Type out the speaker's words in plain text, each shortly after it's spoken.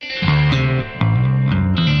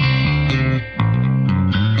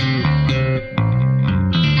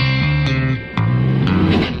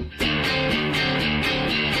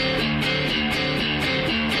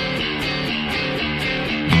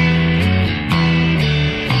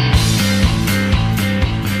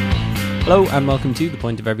Hello and welcome to The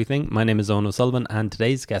Point of Everything. My name is Eoghan O'Sullivan and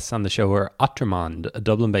today's guests on the show are Autre Monde, a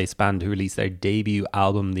Dublin-based band who released their debut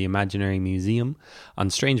album The Imaginary Museum on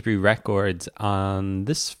Strange Brew Records on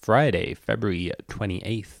this Friday, February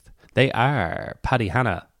 28th. They are Paddy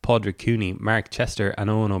Hanna, Padraig Cooney, Mark Chester and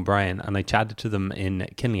Eoghan O'Brien, and I chatted to them in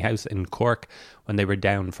Kinlay House in Cork when they were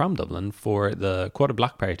down from Dublin for the Quarter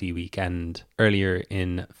Block Party weekend earlier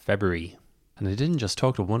in February. And I didn't just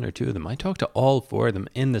talk to one or two of them, I talked to all four of them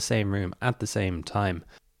in the same room at the same time.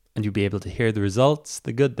 And you'll be able to hear the results,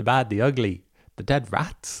 the good, the bad, the ugly, the dead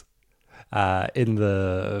rats. In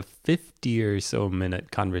the 50 or so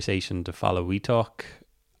minute conversation to follow, we talk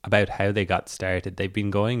about how they got started. They've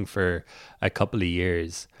been going for a couple of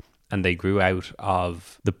years and they grew out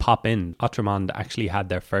of the Pop-In. Autre Monde actually had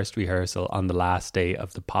their first rehearsal on the last day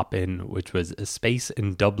of the Pop-In, which was a space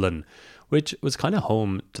in Dublin, which was kind of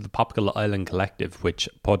home to the Popical Island collective, which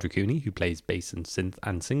Padraig Cooney, who plays bass and synth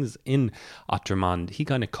and sings in Autre Monde, he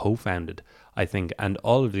kind of co-founded, I think, and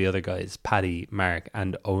all of the other guys, Paddy, Mark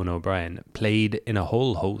and Eoghan O'Brien, played in a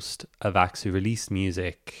whole host of acts who released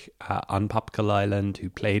music on Popical Island, who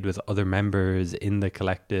played with other members in the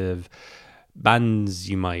collective. Bands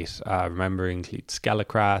you might remember include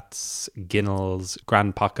Skelecrats, Ginnells,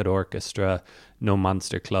 Grand Pocket Orchestra, No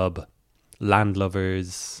Monster Club,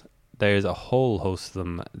 Landlovers. There's a whole host of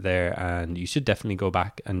them there and you should definitely go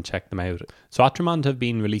back and check them out. So Autre Monde have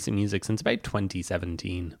been releasing music since about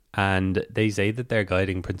 2017 and they say that their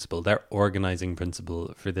guiding principle, their organising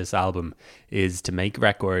principle for this album is to make a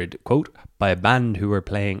record, quote, by a band who were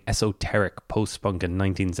playing esoteric post-punk in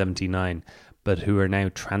 1979 but who are now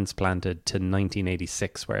transplanted to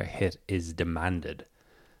 1986 where a hit is demanded.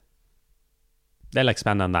 They'll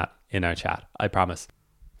expand on that in our chat, I promise.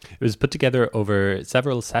 It was put together over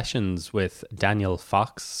several sessions with Daniel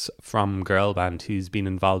Fox from Girl Band, who's been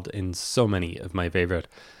involved in so many of my favourite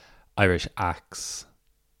Irish acts,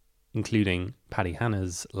 including Paddy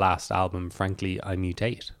Hanna's last album, Frankly I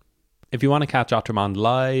Mutate. If you want to catch Autre Monde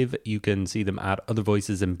live, you can see them at Other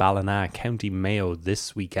Voices in Ballina, County Mayo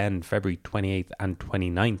this weekend, February 28th and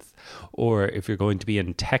 29th. Or if you're going to be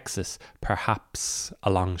in Texas, perhaps a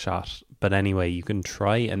long shot. But anyway, you can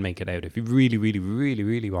try and make it out if you really, really, really,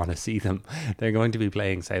 really want to see them. They're going to be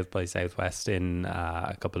playing South by Southwest in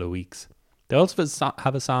a couple of weeks. They also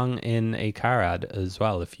have a song in a car ad as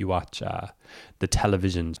well if you watch the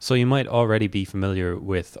television. So you might already be familiar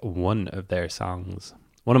with one of their songs.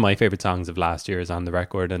 One of my favourite songs of last year is on the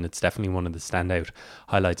record and it's definitely one of the standout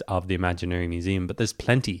highlights of the Imaginary Museum. But there's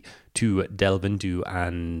plenty to delve into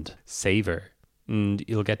and savour. And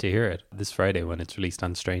you'll get to hear it this Friday when it's released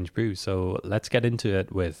on Strange Brew. So let's get into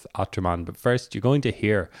it with Autre Monde. But first, you're going to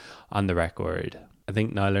hear on the record, I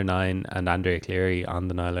think Niler9 and Andrea Cleary on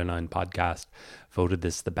the Niler9 podcast voted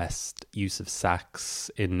this the best use of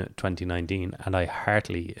sax in 2019. And I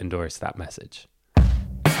heartily endorse that message.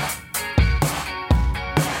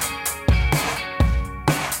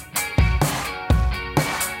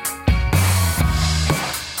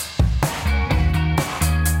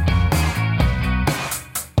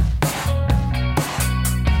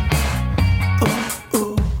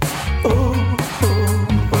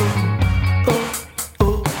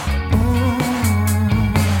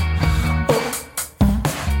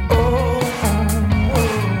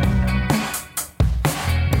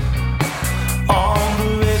 On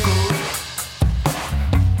the record.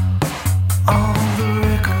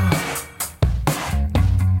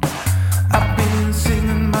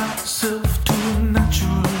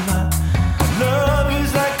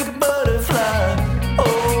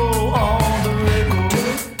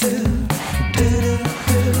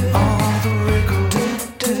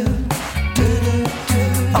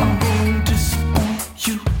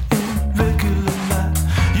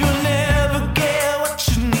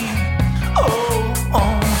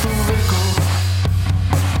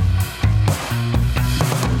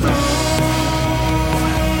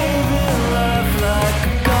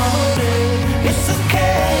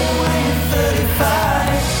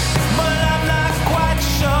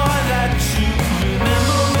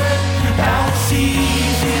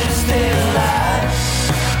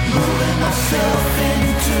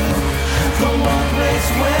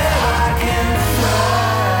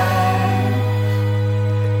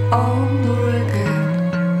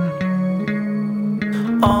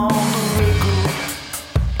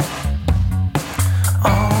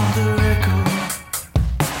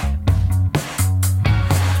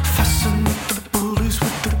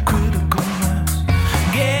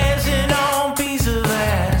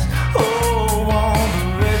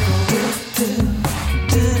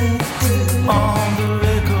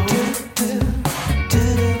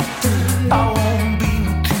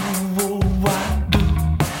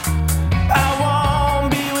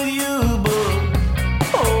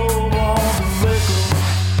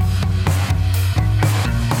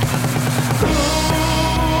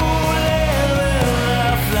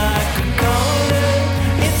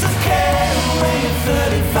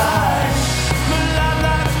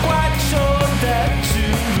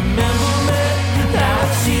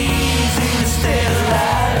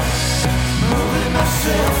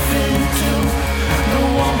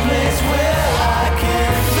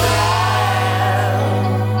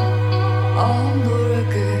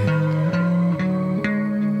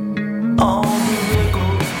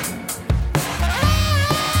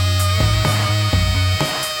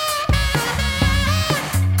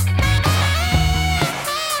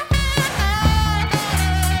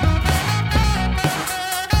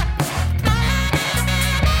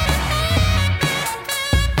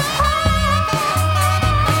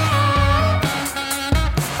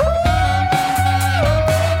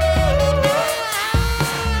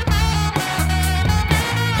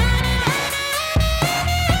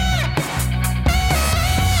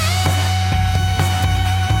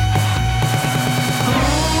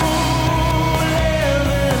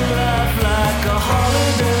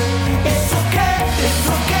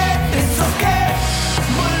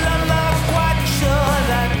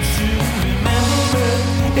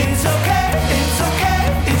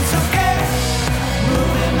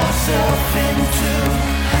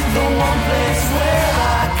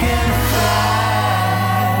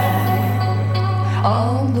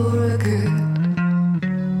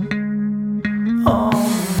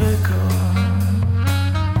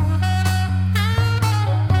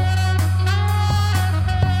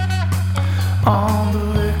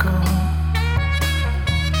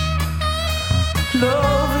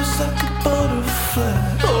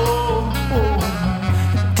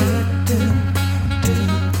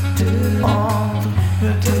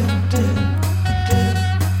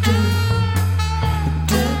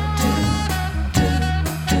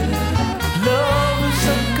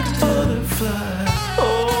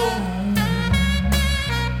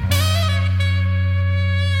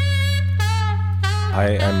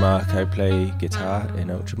 Hi, I'm Mark. I play guitar in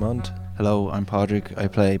Autre Monde. Hello, I'm Padraig. I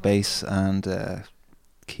play bass and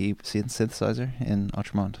key synthesizer in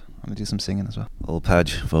Autre Monde. And I do some singing as well. Old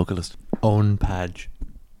Padge, vocalist. Own Padge.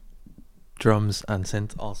 Drums and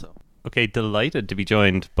synth also. Okay, delighted to be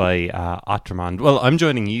joined by Autre Monde. Well, I'm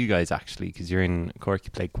joining you guys actually because you're in Cork. You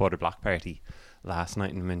played Quarter Block Party last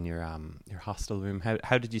night, and I'm in your hostel room.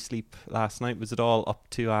 How did you sleep last night? Was it all up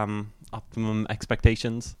to optimum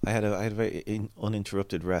expectations? I had a very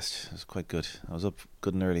uninterrupted rest. It was quite good. I was up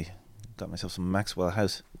good and early. Got myself some Maxwell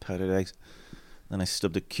House powdered eggs. Then I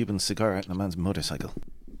stubbed a Cuban cigar out in a man's motorcycle.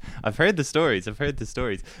 I've heard the stories.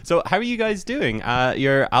 So how are you guys doing?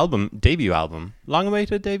 Your debut album,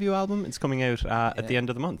 long-awaited debut album. It's coming out at the end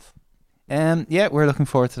of the month. Yeah, we're looking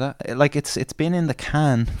forward to that. Like it's been in the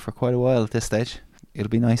can for quite a while at this stage. It'll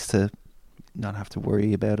be nice to not have to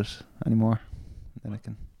worry about it anymore. Then I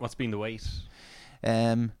can. What's been the wait?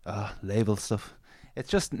 Label stuff.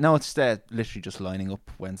 It's literally just lining up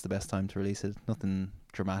when's the best time to release it. Nothing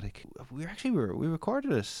dramatic. We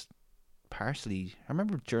recorded it partially. I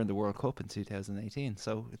remember during the World Cup in 2018.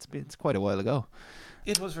 So it's quite a while ago.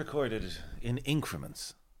 It was recorded in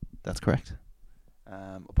increments. That's correct.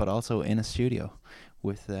 But also in a studio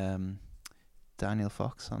with Daniel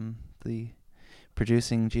Fox on the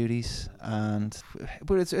producing duties,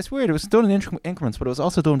 but it's weird. It was done in increments, but it was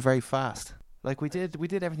also done very fast. Like we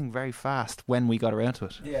did everything very fast when we got around to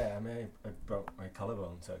it. Yeah, I mean, I broke my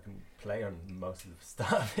collarbone, so I can play on most of the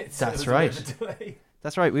stuff. That's right.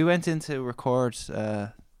 That's right. We went in to record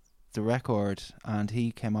the record, and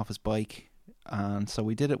he came off his bike. And so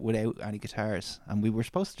we did it without any guitars, and we were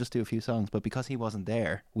supposed to just do a few songs, but because he wasn't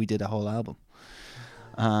there, we did a whole album,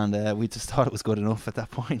 and we just thought it was good enough at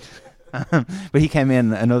that point. But he came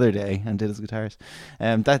in another day and did his guitars.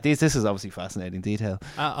 This is obviously fascinating detail.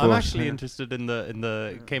 I'm actually interested in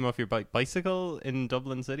the came off your bicycle in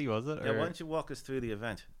Dublin City, was it? Yeah, why don't you walk us through the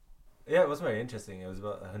event? Yeah, it was very interesting. It was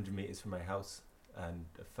about 100 metres from my house, and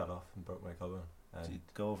I fell off and broke my collarbone. Did you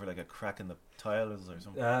go over like a crack in the tiles or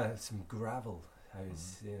something? Some gravel. I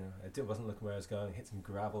was, I wasn't looking where I was going. Hit some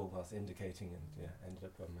gravel whilst indicating, and ended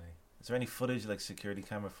up on my. Is there any footage, like security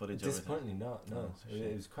camera footage? Disappointingly not. No, Oh,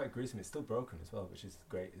 it was quite gruesome. It's still broken as well, which is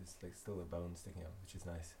great. It's like still a bone sticking out, which is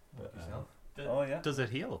nice. But Does it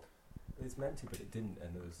heal? it's meant to, but it didn't,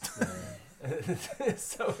 and it was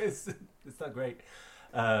so it's not great.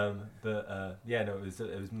 It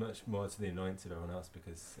was much more to the annoyance of everyone else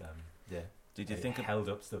because Did you it think held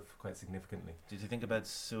up stuff quite significantly? Did you think about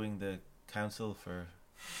suing the council for?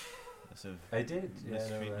 Sort of I did.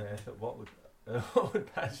 mistreatment? I thought, what would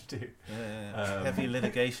Padge do? Yeah. Heavy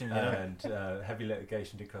litigation, and heavy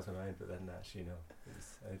litigation did cross my mind, but then actually,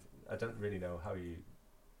 I don't really know how you.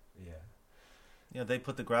 Yeah. Yeah, they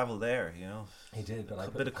put the gravel there, He did, but A I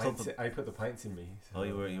bit of I put the pints in me. So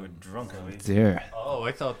you were drunk. Were you? Dear, Oh,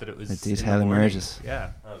 I thought that it was. the in detail the morning. emerges.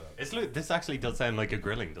 Yeah, this actually does sound like a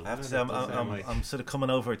grilling, doesn't I have it? to say, It does sound like- I'm sort of coming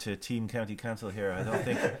over to Team County Council here. I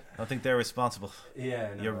don't think they're responsible.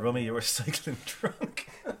 Yeah, no, You're rummy. You were cycling drunk.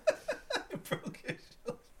 You broke your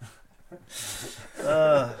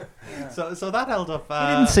shoulder. So that held up.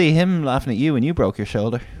 I didn't see him laughing at you when you broke your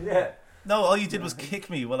shoulder. Yeah. No, all you did was kick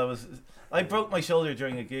me while I broke my shoulder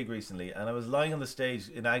during a gig recently, and I was lying on the stage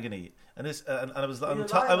in agony, and I was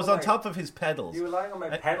on top of his pedals. You were lying on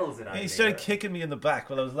my pedals in And he agony, started right? kicking me in the back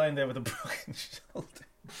while I was lying there with a broken shoulder.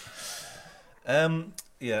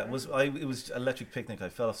 It was Electric Picnic. I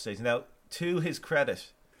fell off stage. Now, to his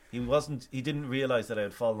credit, he didn't realise that I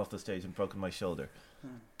had fallen off the stage and broken my shoulder,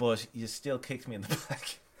 but you still kicked me in the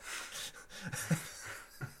back.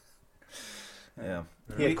 Yeah.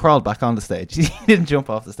 He had crawled back on the stage. He didn't jump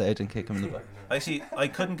off the stage and kick him in the back. Actually, I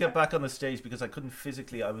couldn't get back on the stage because I couldn't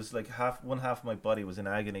physically. I was like one half of my body was in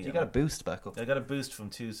agony. You got a boost back up. I got a boost from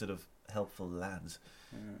two sort of helpful lads,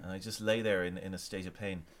 and I just lay there in a state of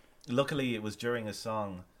pain. Luckily, it was during a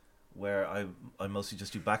song where I mostly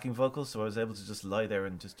just do backing vocals, so I was able to just lie there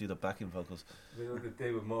and just do the backing vocals.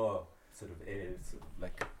 They were more sort of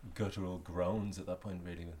like guttural groans at that point,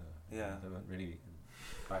 really. They weren't really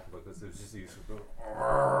backing vocals. It was just used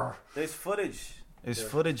to There's footage. There's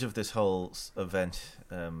footage of this whole event,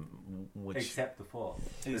 which except the fall.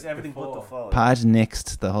 is everything but the fall. Padge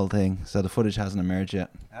nixed the whole thing, so the footage hasn't emerged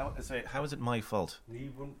yet. How is it my fault?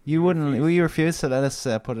 You refused to let us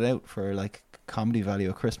put it out for like comedy value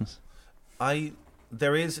at Christmas.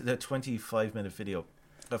 There is a 25-minute video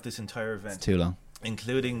of this entire event. It's too long.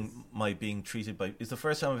 Including my being treated by... It's the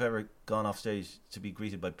first time I've ever gone off stage to be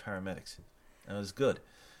greeted by paramedics. And it was good.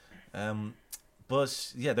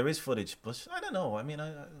 But, yeah, there is footage. But I don't know. I mean,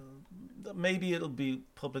 maybe it'll be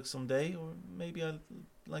public someday. Or maybe I'll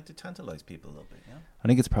like to tantalize people a little bit. Yeah. I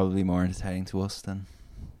think it's probably more entertaining to us than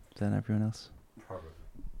everyone else. Probably.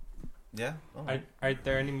 Yeah. Oh. Are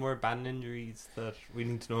there any more band injuries that we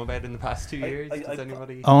need to know about in the past 2 years? Does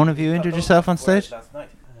anybody? Owen, have you injured yourself on stage? Last night.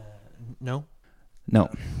 No.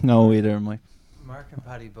 No, either. Mike. Mark and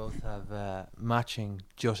Paddy both have matching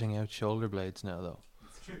jutting out shoulder blades now, though.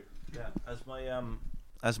 It's true. Yeah.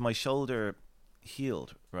 As my shoulder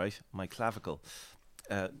healed, right, my clavicle,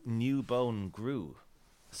 new bone grew,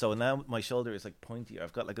 so now my shoulder is like pointy.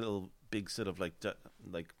 I've got like a little big sort of like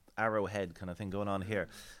arrowhead kind of thing going on here.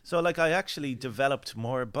 So like I actually developed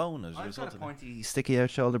more bone as a result of it. Pointy, sticky out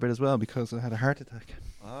shoulder bit as well because I had a heart attack.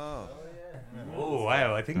 Oh. Oh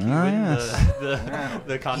wow! I think you win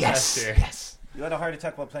the contest here. Yes. You had a heart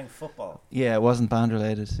attack while playing football. Yeah, it wasn't band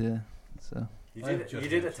related. Yeah, so You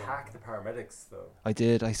did attack the paramedics though. I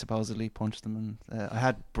did. I supposedly punched them, and I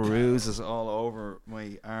had bruises all over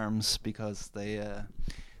my arms because they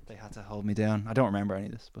had to hold me down. I don't remember any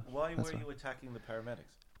of this, but Why were you attacking the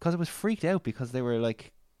paramedics? because I was freaked out because they were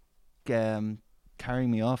like carrying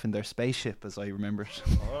me off in their spaceship, as I remember it.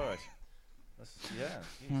 All right.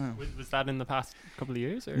 Yeah. Was that in the past couple of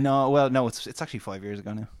years? Or? No, it's actually 5 years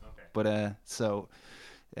ago now. Okay. But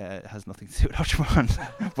it has nothing to do with Autre Monde.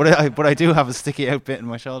 but I do have a sticky out bit in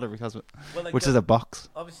my shoulder because of it, Well, like which is a box.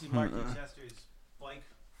 Obviously, Mark Chester's bike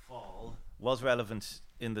fall was relevant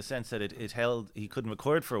in the sense that it held. He couldn't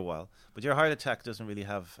record for a while, but your heart attack doesn't really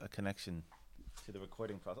have a connection to the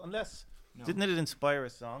recording process, unless didn't it inspire a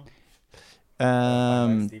song?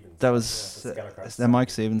 That was the Mike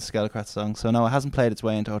Stevens Skelecrat song. So no, it hasn't played its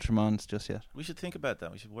way into Autre Monde just yet. We should think about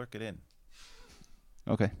that. We should work it in.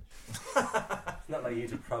 Okay. It's not like you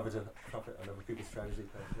to profit on other people's tragedy.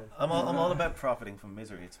 I'm all about profiting from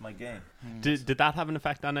misery. It's my game. Did that have an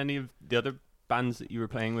effect on any of the other bands that you were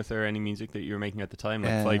playing with, or any music that you were making at the time?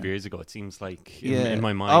 Like 5 years ago, it seems like in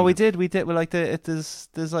my mind. Oh, we did. Well, like there's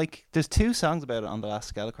 2 songs about it on the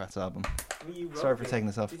last Skelecrats album. Sorry for taking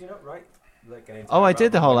this off. Did you not write like an entire Oh, I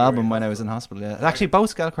did the whole album when I in was in hospital. Yeah, actually,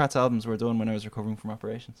 both Skelecrats albums were done when I was recovering from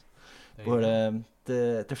operations. But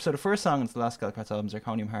the first song on the last Skelecrats album,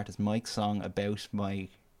 Zirconium Heart, is Mike's song about my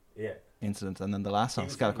incident, and then the last song,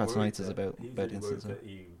 Skelecrats Nights, is about incidents. That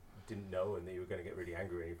you didn't know and that you were going to get really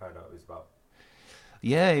angry when you found out it was about.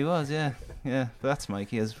 Yeah, he was. Yeah. But that's Mike.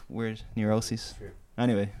 He has weird neuroses. True.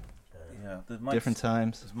 Anyway, different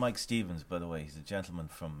times. It's Mike Stevens, by the way. He's a gentleman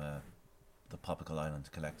from the Popical Island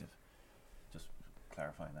Collective. Just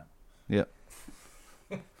clarifying that. Yeah.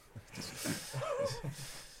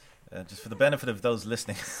 Just for the benefit of those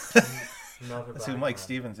listening, that's who Mike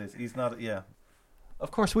Stevens is. He's not. Yeah. Of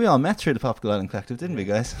course, we all met through the Popical Island Collective, didn't we,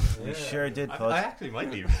 guys? We sure did, I actually might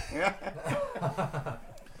be.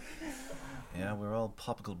 Yeah, we're all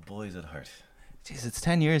Popical boys at heart. Jeez, it's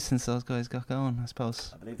 10 years since those guys got going, I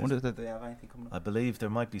suppose. Wonder if they have anything coming up. I believe there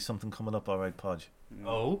might be something coming up. All right, Podge.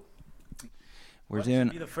 Oh, We're doing.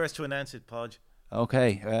 Be the first to announce it, Podge.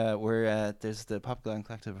 Okay, there's the Popical Island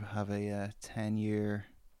Collective have a 10-year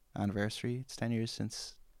anniversary. It's 10 years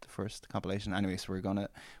since the first compilation. Anyway, so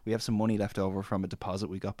we have some money left over from a deposit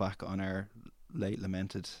we got back on our late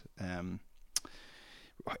lamented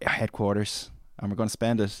headquarters, and we're going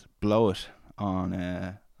to blow it on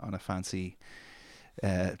a fancy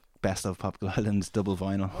best of Popical Island double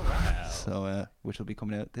vinyl. Oh, wow. So which will be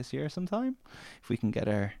coming out this year sometime if we can get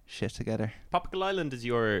our shit together. Popical Island is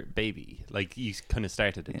your baby. Like, you kind of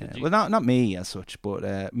started it, did you? Well, not me as such,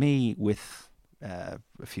 but me with a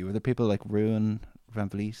few other people like Ruin, Van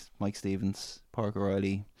Vliet, Mike Stevens, Park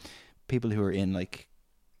O'Reilly, people who were in like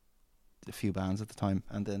a few bands at the time,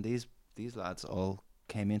 and then these lads all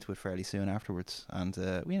came into it fairly soon afterwards, and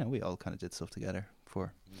we all kind of did stuff together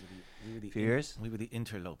for a few years. We were the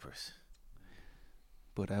interlopers.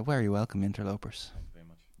 But very welcome, interlopers. Thank you very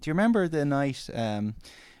much. Do you remember the night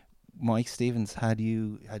Mike Stevens had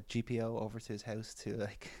GPO over to his house to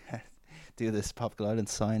like do this Popical Island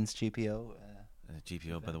Science GPO?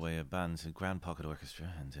 GPO, by the way, a band, a Grand Pocket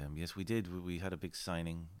Orchestra, and yes, we did. We had a big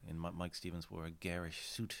signing, and Mike Stevens wore a garish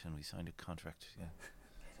suit, and we signed a contract.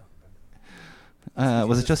 Yeah.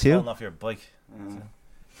 Was it just you? Falling off your bike.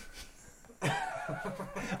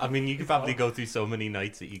 I mean, you could probably go through so many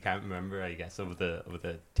nights that you can't remember, I guess, over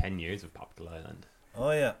the 10 years of Popical Island.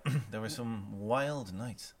 Oh yeah, there were some wild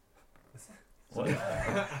nights.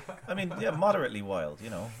 I mean, yeah, moderately wild, you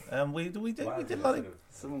know. We did a lot of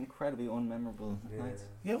some incredibly unmemorable nights.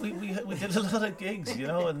 Yeah, we did a lot of gigs, you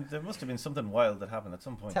know, and there must have been something wild that happened at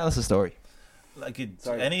some point. Tell us a story. Like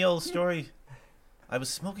any old story. I was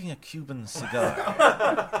smoking a Cuban cigar.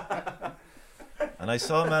 And I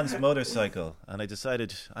saw a man's motorcycle, and I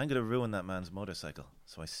decided I'm going to ruin that man's motorcycle.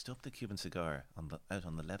 So I stuck the Cuban cigar out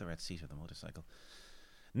on the leatherette seat of the motorcycle,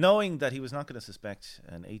 knowing that he was not going to suspect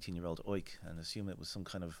an 18-year-old oik and assume it was some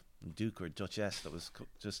kind of duke or duchess that was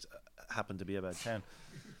just happened to be about town.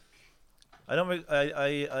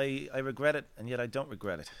 I regret it, and yet I don't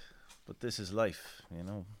regret it. But this is life, you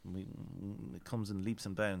know. It comes in leaps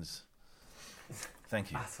and bounds.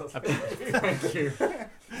 Thank you. Thank you.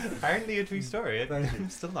 Apparently a true story. I'm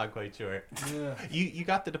still not quite sure. Yeah. You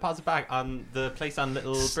got the deposit back on the place on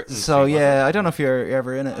Little Britain. So Street, yeah, I don't know if you're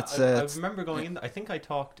ever in it. I remember going in. I think I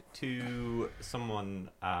talked to someone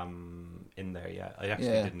in there. Yeah, I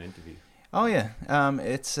actually did an interview. Oh yeah,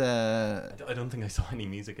 it's. I don't think I saw any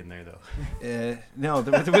music in there though. No,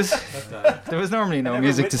 there was normally no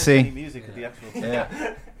music to see. Any music at the actual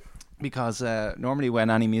yeah, because normally when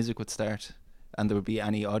any music would start and there would be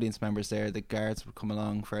any audience members there, the guards would come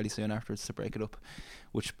along fairly soon afterwards to break it up,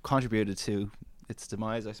 which contributed to its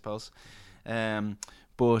demise, I suppose.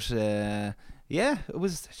 But yeah, it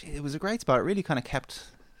was a great spot. It really kind of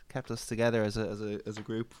kept us together as a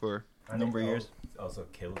group for a number of years. Also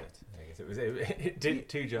killed it. It did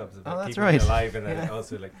two jobs of that's keeping right. it alive, and then it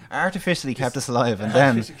also artificially kept us alive and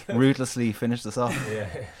then ruthlessly finished us off. Yeah.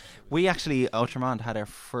 We actually, Autre Monde, had our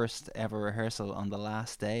first ever rehearsal on the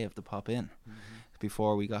last day of the pop-in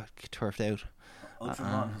before we got turfed out. Autre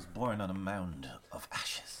Monde was born on a mound of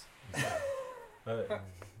ashes. It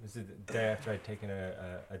was the day after I'd taken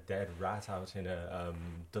a dead rat out in a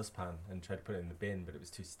dustpan and tried to put it in the bin, but it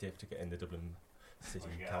was too stiff to get in the Dublin City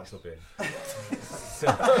Council bin.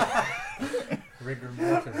 Rigor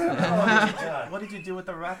mortis. What did you do with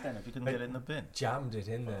the rat then if you couldn't get it in the bin? Jammed it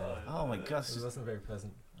in there. Oh my gosh. It wasn't very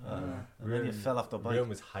pleasant. And then you fell off the bike. Room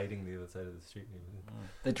was hiding the other side of the street.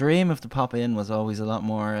 The dream of the pop-in was always a lot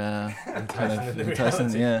more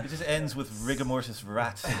enticing. Yeah. It just ends with rigor mortis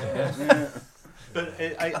rat. But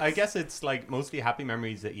I guess it's like mostly happy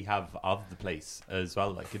memories that you have of the place as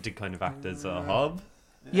well. Like it did kind of act as a hub.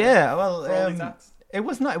 Yeah, well, it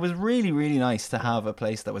was not. It was really, really nice to have a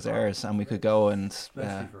place that was ours, and we could go and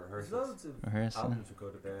rehearse. Albums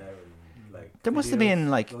recorded there, and like there must have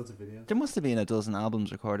been like loads of videos. There must have been a dozen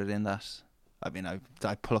albums recorded in that. I mean, I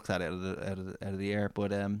plucked that out of the air,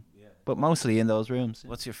 but mostly in those rooms.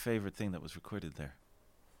 What's your favorite thing that was recorded there?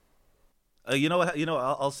 You know what?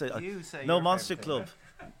 I'll say. No Monster Club.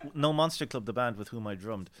 No Monster Club, the band with whom I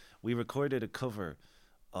drummed. We recorded a cover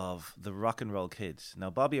of the Rock and Roll Kids. Now,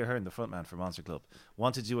 Bobby Ahern, the frontman for Monster Club,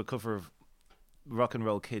 wanted to do a cover of Rock and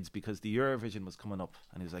Roll Kids because the Eurovision was coming up,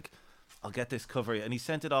 and he was like, "I'll get this cover," and he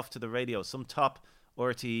sent it off to the radio. Some top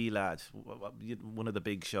RTE lad, one of the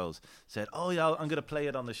big shows, said, "Oh yeah, I'm going to play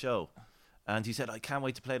it on the show," and he said, "I can't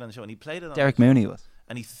wait to play it on the show," and he played it on Derek Mooney was,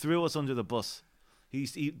 and he threw us under the bus.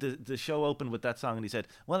 The show opened with that song, and he said,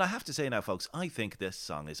 "Well, I have to say now, folks, I think this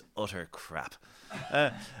song is utter crap."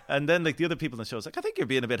 And then, like the other people in the show was like, "I think you're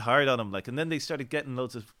being a bit hard on him." Like, and then they started getting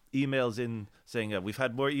loads of emails in saying, "We've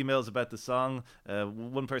had more emails about the song.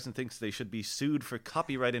 One person thinks they should be sued for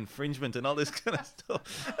copyright infringement and all this kind of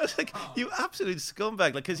stuff." I was like, "You absolute scumbag!"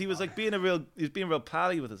 Like, because he was like being real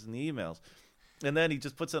pally with us in the emails. And then he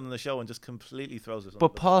just puts it on the show and just completely throws it.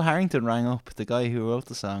 But Paul Harrington rang up, the guy who wrote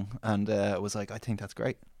the song, and was like, "I think that's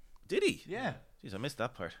great." Did he? Yeah. Jeez, I missed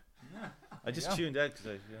that part. Yeah. I just tuned out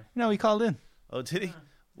because No, he called in. Oh, did he?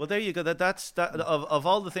 Well, there you go. That's of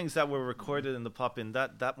all the things that were recorded in the pop-in,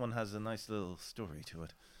 that one has a nice little story to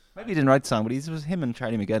it. Maybe he didn't write the song, but it was him and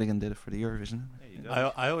Charlie McGettigan did it for the Eurovision. There you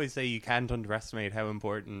go. I always say you can't underestimate how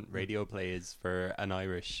important radio play is for an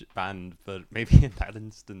Irish band, but maybe in that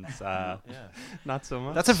instance, not so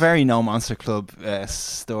much. That's a very No Monster Club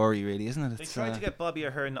story, really, isn't it? They tried to get Bobby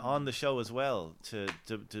Ahern on the show as well to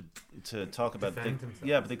talk about it.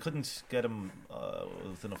 Yeah, but they couldn't get him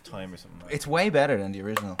with enough time or something. It's way better than the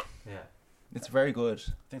original. Yeah. It's very good.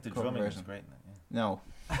 I think the drumming was great. No.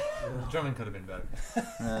 Drumming could have been better.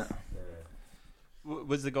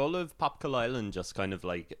 Was the goal of Popical Island just kind of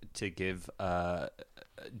like to give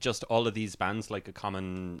just all of these bands like a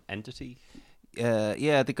common entity?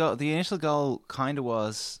 Yeah. The initial goal kind of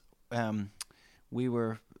was we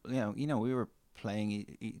were we were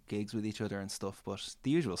playing gigs with each other and stuff, but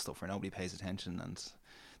the usual stuff where nobody pays attention. And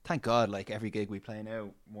thank God, like every gig we play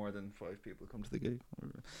now, more than 5 people come to the gig.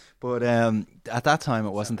 But at that time,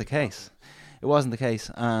 it wasn't the case. It wasn't the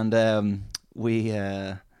case, and we,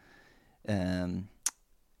 I don't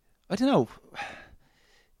know,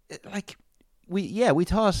 we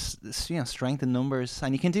thought, strength in numbers,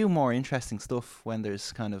 and you can do more interesting stuff when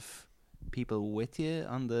there's kind of people with you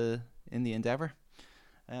in the endeavour.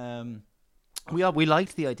 we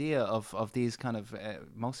liked the idea of these kind of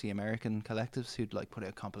mostly American collectives who'd like put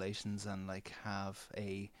out compilations and like have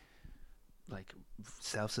a like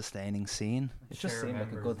self-sustaining scene. It just Share seemed like a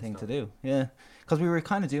members good and thing to stuff. do. Yeah, because we were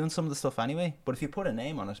kind of doing some of the stuff anyway. But if you put a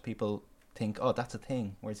name on it, people think, oh, that's a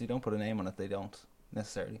thing. Whereas you don't put a name on it, they don't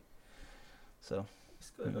necessarily. So. It's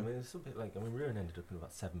good. I mean, it's something like we really ended up in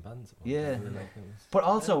about 7 bands. At one Yeah. point. We were like, it was- But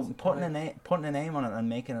also That's putting right. putting a name on it and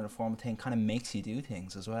making it a formal thing kind of makes you do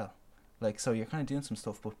things as well. Like, so you're kind of doing some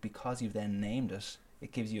stuff, but because you've then named it,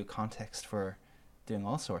 it gives you a context for doing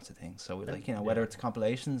all sorts of things. So like, you know, whether Yeah. it's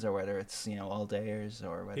compilations or whether it's, you know, all dayers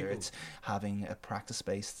or whether People- it's having a practice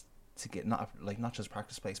space to get not just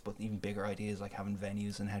practice space, but even bigger ideas like having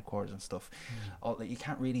venues and headquarters and stuff. All like, you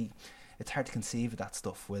can't really. It's hard to conceive of that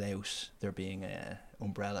stuff without there being a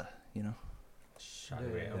umbrella, you know.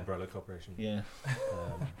 Shadowy Yeah. Umbrella Corporation. Yeah.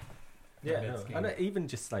 Yeah, Red no. scheme. And even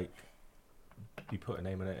just like you put a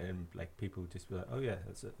name on it and like people just be like, oh yeah,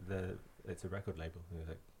 it's a record label. And you're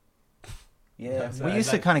like, Yeah, Yeah, so we I'd used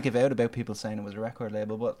to like- kind of give out about people saying it was a record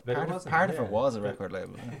label, but But it part of wasn't, part of yeah. it was a But- record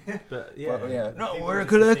label. but yeah, But, yeah. No, people we're were a just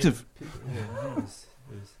collective. assumed- yeah, it was,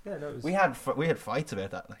 yeah, no, it was, We had fights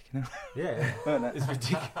about that, like, you know. yeah, it's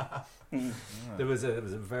ridiculous. Mm. There was a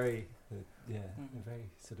very a very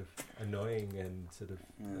sort of annoying and sort of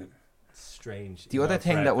like, strange. The other email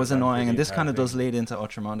thing thread that was ran through annoying, the and this entire kind of does thing. lead into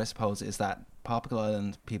Autre Monde, I suppose, is that Popical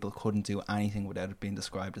Island people couldn't do anything without it being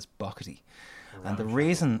described as bockety. And the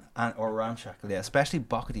reason, or ramshackle, yeah, especially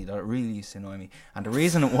bockety, that it really used to annoy me. And the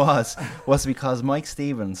reason it was because Mike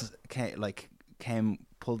Stevens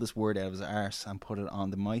pulled this word out of his arse and put it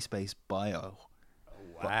on the MySpace bio.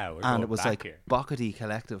 Wow. we're And going it was back like here. Bockety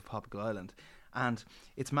Collective Popical Island. And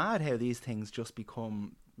it's mad how these things just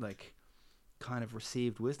become like kind of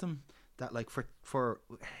received wisdom. That like for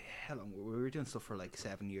how long we were doing stuff for like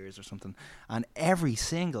 7 years or something, and every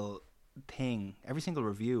single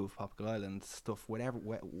review of Popical Island stuff,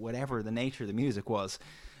 whatever the nature of the music was,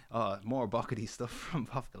 more bockety stuff from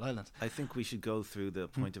Popical Island. I think we should go through the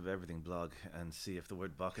Point of Everything blog and see if the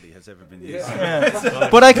word bockety has ever been used.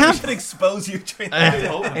 But I We can't. should expose you during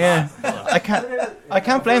Yeah, I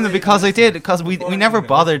can't blame them because we never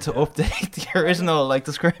bothered to update the original like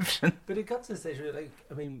description. But it got to the stage where, like,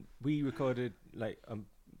 I mean, we recorded like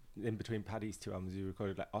in between Paddy's 2 albums, we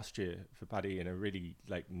recorded like Austria for Paddy in a really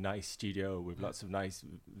like nice studio with lots of nice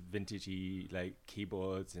vintagey like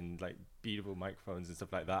keyboards and like beautiful microphones and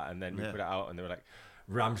stuff like that. And then we Yeah. put it out, and they were like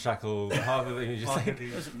ramshackle, half of it. Just like,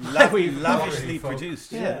 lavishly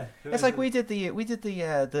produced. Yeah, it's like we did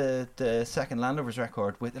the second Landovers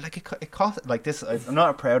record with like it cost like this. I'm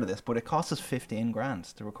not proud of this, but it cost us 15 grand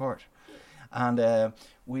to record, and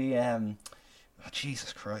we oh,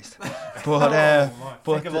 Jesus Christ, but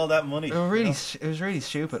Think of all that money. it was really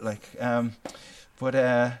stupid. Like, but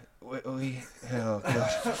we oh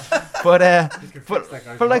god, but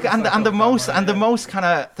like and the most kind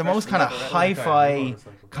of hi-fi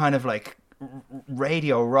kind of like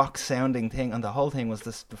radio rock sounding thing, and the whole thing was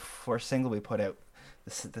the first single we put out,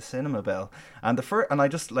 the Cinema Bell, and I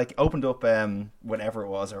just like opened up whatever it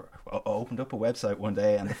was, or opened up a website one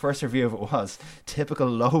day, and the first review of it was typical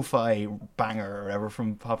lo-fi banger or whatever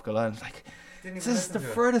from Popical Island. Like, this is the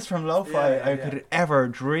furthest from lo-fi I could ever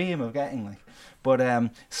dream of getting, like. But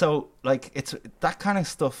so like it's that kind of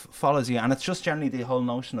stuff follows you, and it's just generally the whole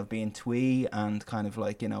notion of being twee and kind of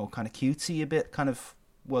like, you know, kind of cutesy a bit kind of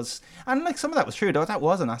was, and like some of that was true though, that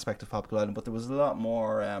was an aspect of Popical Island, but there was a lot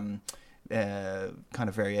more kind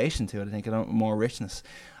of variation to it, I think, a lot more richness.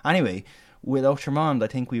 Anyway, with Autre Monde, I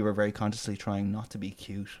think we were very consciously trying not to be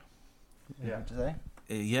cute. Yeah. Would you say?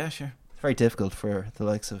 Yeah, sure. It's very difficult for the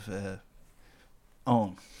likes of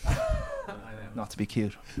Owen not to be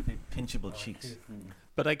cute. Pinchable cheeks.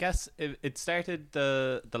 But I guess it started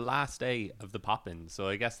the last day of the pop-in, so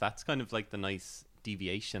I guess that's kind of like the nice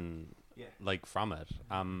deviation, like from it.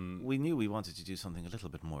 We knew we wanted to do something a little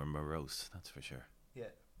bit more morose, that's for sure. Yeah,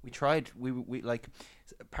 we tried. We like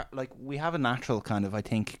we have a natural kind of, I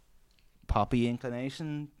think, poppy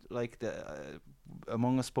inclination, like the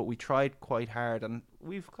among us, but we tried quite hard, and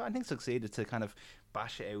we've, I think, succeeded to kind of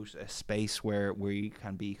bash out a space where we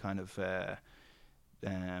can be kind of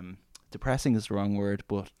depressing is the wrong word,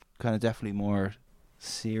 but kind of definitely more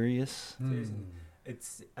serious.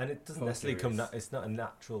 It's and it doesn't necessarily it's not a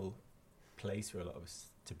natural place for a lot of us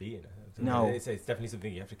to be in. No. It's definitely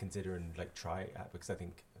something you have to consider and like try at, because I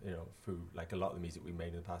think, you know, through like a lot of the music we made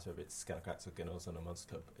in the past, whether it's Skelkrats or Guinness on a Monster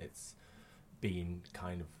Club, it's been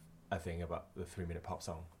kind of a thing about the 3-minute pop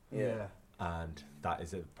song. Yeah. And that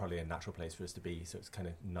is probably a natural place for us to be, so it's kind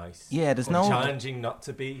of nice. Yeah, there's but no challenging not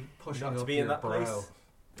to be Pushing not to up be in your that place. brow. or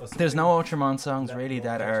There's something. no Autre Monde songs Let really go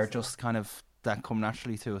that of are yourself. just kind of that come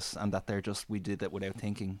naturally to us, and that we did that without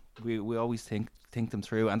thinking. We always think them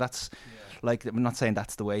through, and that's like, I'm not saying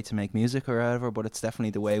that's the way to make music or whatever, but it's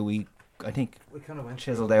definitely the way I think We kind of went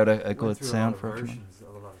chiseled out a went good through sound a for lot of it. versions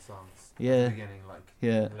of a lot of songs. Yeah. At the beginning, like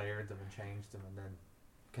Yeah. layered them and changed them, and then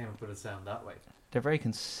came up with a sound that way. They're very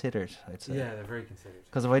considered, I'd say. Yeah, they're very considered.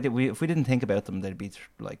 Because if we didn't think about them, they'd be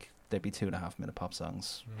 2.5 minute pop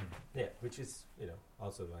songs. Yeah, which is,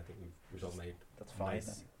 also I think we've all made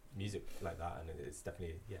nice music like that, and it's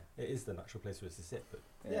definitely it is the natural place for us to sit. But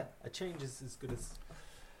a change is as good as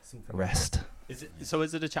something. Rest. Is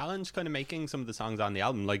it a challenge kind of making some of the songs on the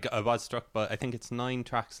album? Like, I was struck, but I think it's 9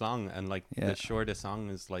 tracks long, and like the shortest song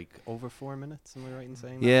is like over 4 minutes. Am I right in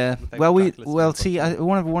saying? Yeah. that? Well, see,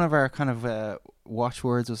 one of our kind of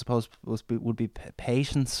watchwords, I suppose, would be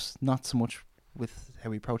patience. Not so much with how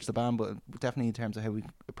we approach the band, but definitely in terms of how we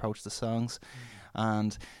approach the songs,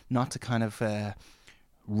 and not to kind of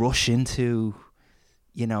rush into,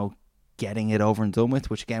 getting it over and done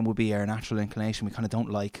with, which again would be our natural inclination. We kind of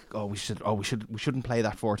don't like, we shouldn't play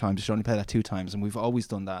that 4 times. We should only play that 2 times, and we've always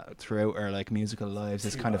done that throughout our like musical lives.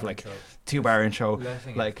 It's kind of like 2-bar intro.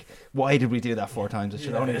 Like, why did we do that 4 times? It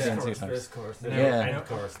should only have been 2 times.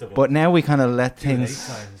 But now we kind of let things.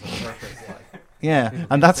 Yeah,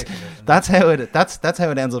 and that's how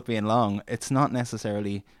it ends up being long. It's not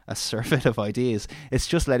necessarily a surfeit of ideas. It's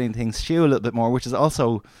just letting things stew a little bit more, which is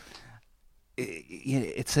also.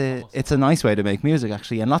 It's a nice way to make music,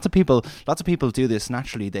 actually, and lots of people do this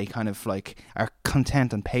naturally. They kind of like are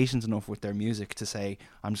content and patient enough with their music to say,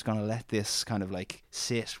 I'm just going to let this kind of like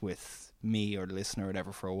sit with me or the listener or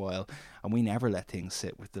whatever for a while. And we never let things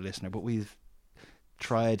sit with the listener, but we've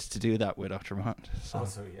tried to do that with Autre Monde. So.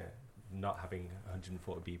 Also, not having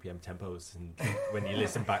 140 BPM tempos, and when you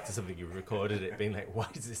listen back to something you recorded, it being like, why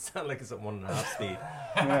does this sound like it's at 1.5 speed?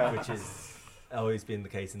 Which is always been the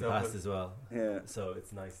case in the past as well. Yeah. So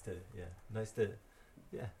it's nice to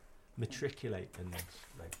matriculate and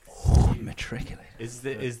like. Matriculate. Is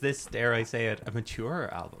this, dare I say it, a mature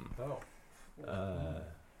album?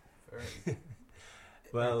 Very.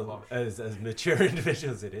 Well, as mature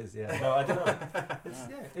individuals, it is. Yeah. No, I don't know.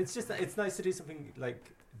 It's just it's nice to do something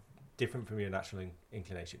like different from your natural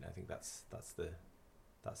inclination. I think that's the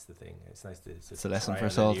thing. It's nice to. It's a lesson for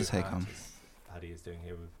us all to take on. Paddy is doing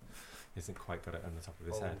here. Isn't quite got it on the top of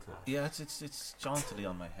his head. Yeah, it's jauntily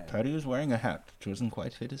on my head. Paddy was wearing a hat which doesn't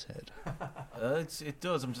quite fit his head. It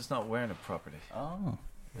does. I'm just not wearing it properly. Oh.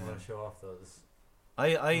 You want to show off those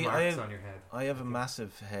I marks on your head? I have a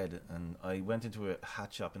massive head, and I went into a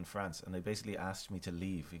hat shop in France, and they basically asked me to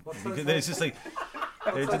leave. It's just like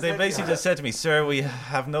they basically just said to me, "Sir, we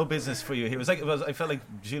have no business for you here." I felt like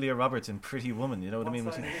Julia Roberts in Pretty Woman. You know what I mean?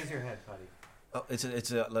 What size is your head, Paddy? Oh, it's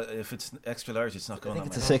if it's extra large, it's not going on. I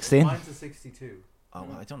think it's a 16. Mine's a 62. Oh,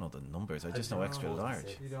 well, I don't know the numbers. I just know extra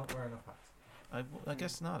large. You don't wear enough hats. I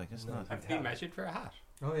guess not. Have you measured for a hat?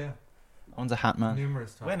 Oh yeah. One's a hat man.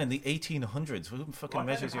 Numerous times. When in the 1800s? Who fucking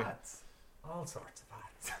measures your hats? All sorts of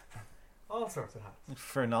hats. All sorts of hats.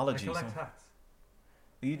 phrenology? I collect hats.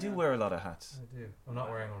 You do wear a lot of hats. I do. I'm not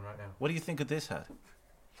wearing one right now. What do you think of this hat? Do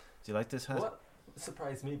you like this hat? What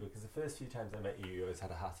surprised me, because the first few times I met you, you always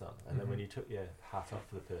had a hat on, and then when you took your hat off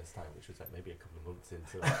for the first time, which was like maybe a couple of months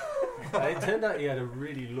into it, it turned out you had a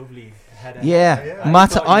really lovely head. Yeah,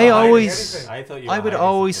 Matt, I would hiding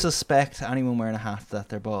always something. suspect anyone wearing a hat that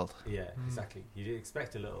they're bald. Yeah, exactly. You'd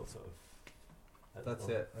expect a little sort of. That's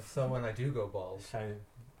it. So when I do go bald, Shine.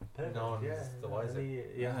 no one's the wiser.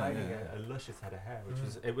 You're hiding a luscious head of hair, which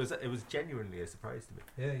it was genuinely a surprise to me.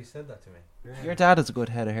 Yeah, you said that to me. Yeah. Your dad has a good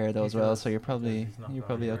head of hair though He as well, does. so you're probably He's not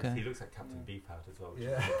okay. He looks like Captain Beefheart as well. Which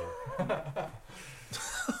Yeah. is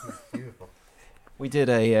It's beautiful. We did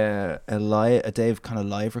a Dave kind of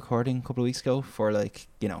live recording a couple of weeks ago for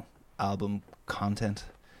album content,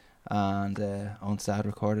 and Owen's dad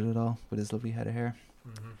recorded it all with his lovely head of hair.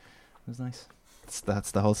 Mm-hmm. It was nice.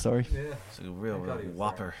 That's the whole story. Yeah. It's a real Thank God he was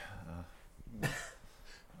whopper.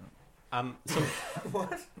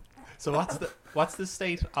 So what's the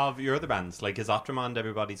state of your other bands? Like, is Autre Monde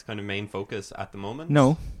everybody's kind of main focus at the moment?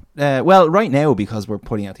 No. Well, right now, because we're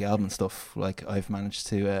putting out the album and stuff, like I've managed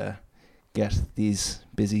to get these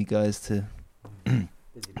busy guys to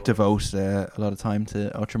devote a lot of time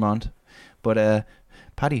to Autre Monde. But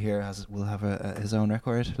Paddy here will have his own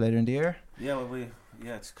record later in the year. Yeah, well,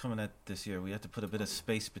 it's coming out this year. We had to put a bit of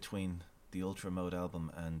space between the Autre Monde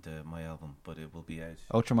album and my album, but it will be out.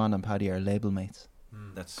 Autre Monde and Paddy are label mates.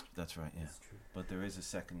 That's right, yeah. That's true. But there is a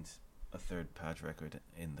third Padge record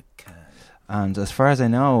in the can. And as far as I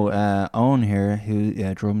know, Owen here, who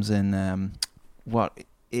drums in what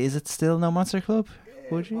is it still No Monster Club?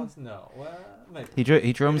 Would you? No. Well,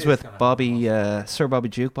 He drums with Bobby, Sir Bobby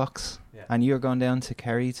Jukebox, and you're going down to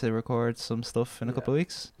Kerry to record some stuff in a couple of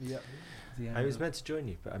weeks. Yeah. I was meant to join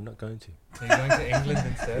you, but I'm not going to. Are you going to England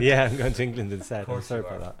instead? Yeah, I'm going to England instead. Of course I'm sorry you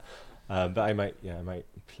are. about that. But I might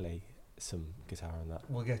play some guitar on that.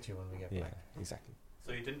 We'll get you when we get Yeah, back. exactly.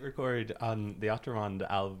 So you didn't record on the Autre Monde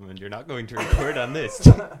album, and you're not going to record on this.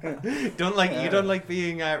 You don't like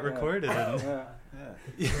being recorded. And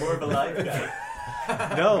More of a live guy.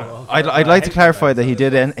 No, I'd like to clarify that he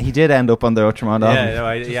did end up on the Autre Monde album.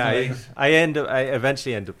 I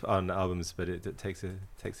eventually end up on albums, but it takes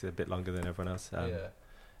a bit longer than everyone else.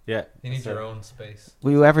 Yeah. You need so your own space.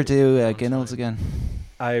 Will you ever do Ginnells again?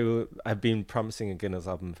 I've been promising a Guinness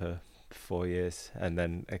album for 4 years, and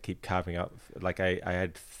then I keep carving out. Like I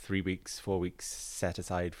had 4 weeks set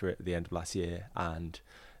aside for it at the end of last year, and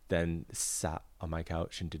then sat on my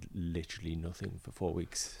couch and did literally nothing for 4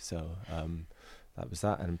 weeks. So that was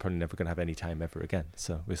that, and I'm probably never going to have any time ever again.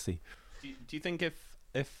 So we'll see. Do you think if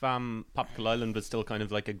Popical Island was still kind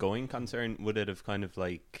of like a going concern, would it have kind of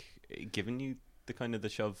like given you the kind of the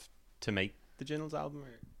shove to make the Ginnells album?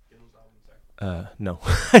 No,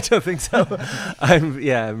 I don't think so. I'm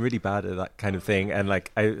really bad at that kind of thing, and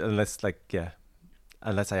unless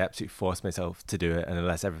I absolutely force myself to do it, and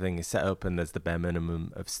unless everything is set up and there's the bare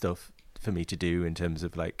minimum of stuff for me to do in terms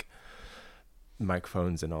of like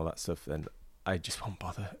microphones and all that stuff, then I just won't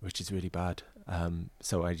bother, which is really bad.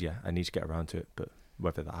 So I need to get around to it, but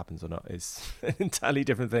whether that happens or not is an entirely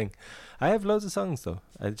different thing. I have loads of songs though.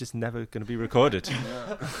 They're just never going to be recorded.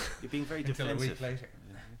 You're being very Until a defensive. week later.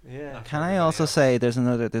 Yeah. Can I also say there's a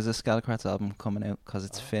Scalacrats album coming out because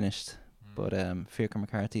it's finished, but Fiacre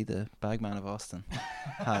McCarthy, the bagman of Austin,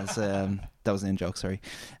 has that was an in-joke, sorry,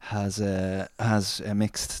 has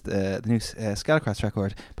mixed the new Scalacrats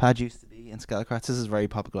record. Pad used to be in Scalacrats. This is very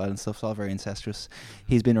Popical Island stuff. It's all very incestuous.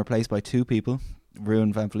 He's been replaced by 2 people,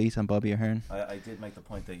 Ruan Van Vliet and Bobby Ahern. I did make the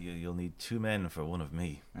point that you'll need 2 men for one of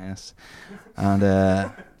me. Yes, and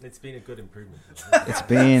It's been a good improvement.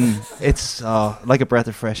 it's like a breath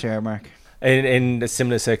of fresh air, Mark. In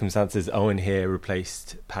similar circumstances, Owen here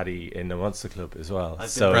replaced Paddy in the Monster Club as well.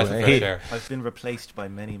 I've been replaced by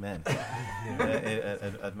many men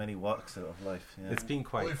at many walks of life. Yeah. It's been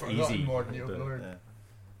quite We've forgotten easy. more than you've but- learned. Yeah.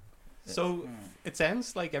 So it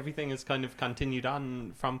sounds like everything has kind of continued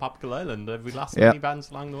on from Popical Island. Have we lost Yeah. any bands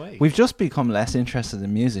along the way? We've just become less interested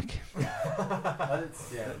in music. That's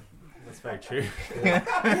very true. We're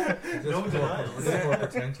just more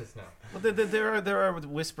pretentious now. Well, there are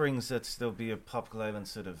whisperings that there'll be a Popical Island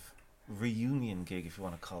sort of reunion gig, if you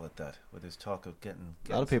want to call it that, where there's talk of getting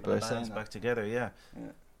A lot of people some are bands saying that. back together. Yeah, Do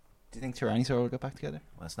you think Tyrannosaur will get back together?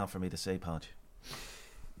 well, it's not for me to say, Podge.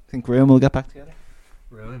 Think Groom will get back together?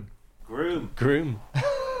 Ruin. Groom.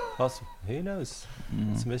 Awesome. Who knows?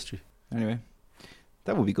 It's a mystery. Anyway,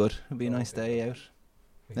 that would be good. It would be a nice day out.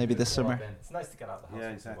 We Maybe can this just summer. pop in. It's nice to get out of the house. Yeah,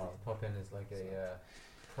 once in a exactly. while. Pop in is like a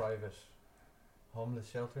private homeless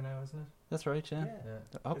shelter now, isn't it? That's right, yeah. Yeah.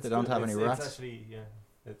 I hope It's they don't good. have any It's rats. actually,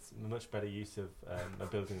 it's a much better use of a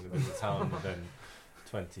building within the town than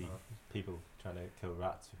 20 people trying to kill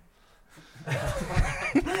rats.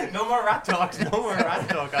 No more rat talk. No more rat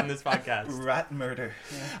talk on this podcast. Rat murder.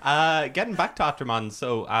 Getting back to Autre Monde,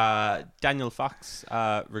 so Daniel Fox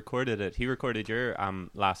recorded it. He recorded your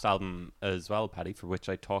last album as well, Paddy, for which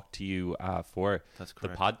I talked to you for That's the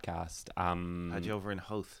correct. podcast. Had you over in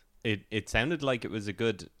Hoth? It sounded like it was a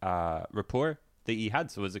good rapport that he had,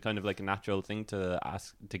 so was it kind of like a natural thing to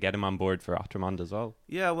ask to get him on board for Autre Monde as well?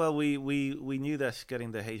 Yeah, well, we knew that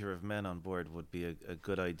getting the Hater of Men on board would be a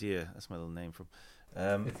good idea. That's my little name from.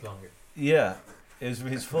 It's longer. Yeah, his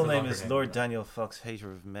full It's a name longer is name Lord than that. Daniel Fox,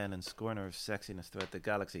 Hater of Men and Scorner of Sexiness Throughout the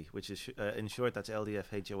Galaxy, which is in short that's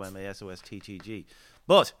LDFHOMASOSTTG.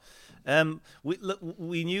 But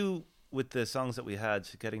we knew with the songs that we had,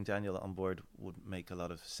 getting Daniel on board would make a lot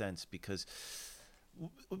of sense because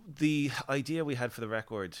the idea we had for the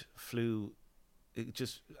record flew. It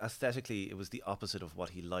just aesthetically, it was the opposite of what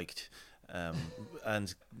he liked.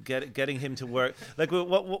 And getting him to work, like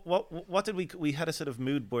what did we had a sort of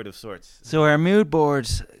mood board of sorts. So our mood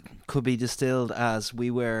boards could be distilled as we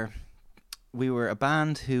were a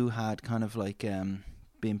band who had kind of like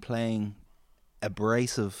been playing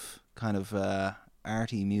abrasive kind of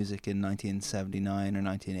arty music in 1979 or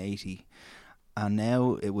 1980, and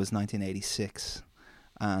now it was 1986,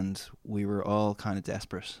 and we were all kind of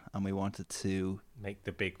desperate, and we wanted to Make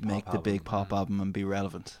the big pop album and be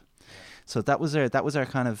relevant. So that was our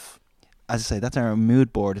kind of, as I say, that's our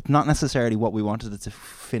mood board. It's not necessarily what we wanted it to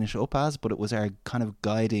finish up as, but it was our kind of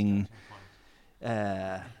guiding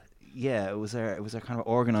it was our kind of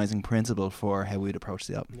organising principle for how we'd approach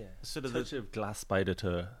the album. Yeah, Sort of touch of glass spider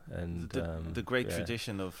to and the great yeah.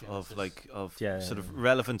 tradition of Yeah. sort of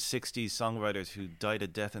relevant 60s songwriters who died a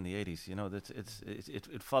death in the 80s. You know, that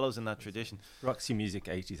it follows in that tradition. Roxy Music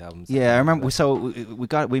 80s albums. Yeah, I remember. We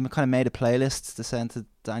kind of made a playlist to send to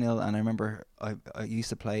Daniel, and I remember I used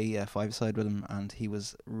to play five-side with him, and he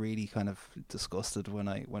was really kind of disgusted when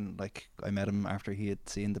I met him after he had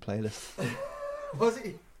seen the playlist. Was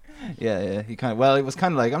he? Yeah. He kind of it was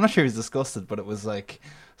kind of like, I'm not sure he was disgusted, but it was like,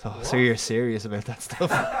 so you're serious about that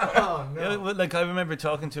stuff? Oh no! Yeah, well, like I remember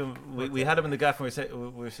talking to him. We had him in the gaff, and we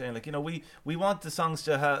were saying like, you know, we want the songs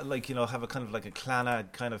to have like, you know, have a kind of like a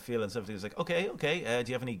clanad kind of feel and stuff. He was like, okay. Do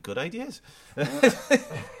you have any good ideas?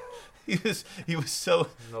 He was so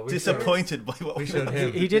disappointed by what we showed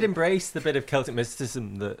him. He did embrace the bit of Celtic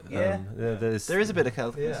mysticism that there is a bit of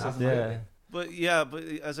Celtic mysticism. Yeah. But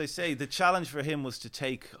as I say, the challenge for him was to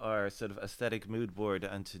take our sort of aesthetic mood board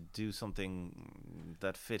and to do something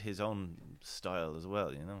that fit his own style as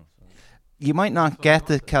well, you know. So. You might not get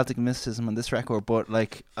the Celtic mysticism on this record, but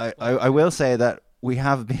like I will say that we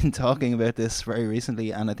have been talking about this very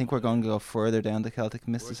recently, and I think we're going to go further down the Celtic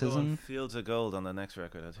mysticism. We're going fields of gold on the next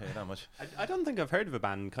record, I'll tell you that much. I don't think I've heard of a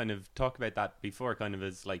band kind of talk about that before, kind of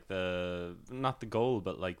as like not the goal,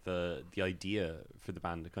 but like the idea for the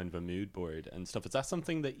band, kind of a mood board and stuff. Is that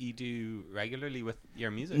something that you do regularly with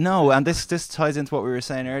your music? No, and this ties into what we were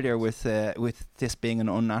saying earlier with this being an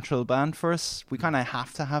unnatural band for us. We kind of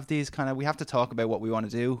have to have these we have to talk about what we want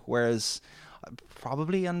to do, whereas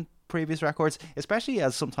probably on previous records, especially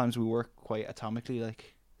as sometimes we work quite atomically,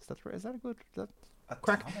 like is that a good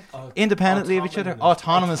crack? Independently of each other,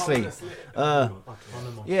 autonomously.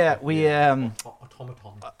 Yeah, we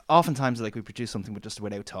oftentimes like we produce something just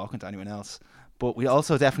without talking to anyone else, but we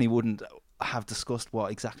also definitely wouldn't have discussed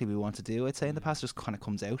what exactly we want to do. I'd say in the past, just kind of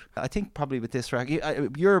comes out. I think probably with this track,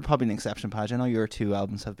 you're probably an exception, Padge. I know your two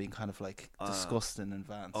albums have been kind of like discussed in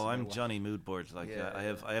advance. Oh, I'm Johnny Moodboard. Like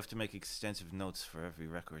I have to make extensive notes for every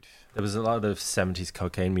record. There was a lot of 70s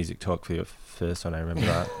cocaine music talk for your first one, I remember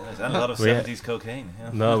that. And a lot of 70s cocaine. Yeah.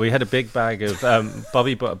 No, we had a big bag of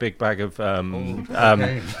Bobby bought a big bag of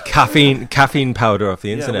caffeine powder off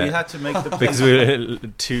the internet. Yeah, we had to make the because we were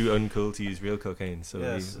too uncool to use real cocaine, so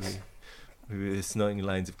yes. we were snorting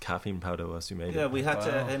lines of caffeine powder whilst we made it. Yeah, we had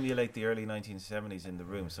to emulate the early 1970s in the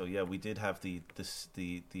room. So yeah, we did have the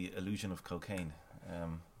illusion of cocaine.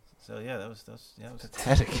 So yeah, that was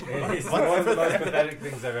pathetic. It's one of the most pathetic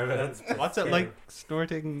things I've ever done. What's it like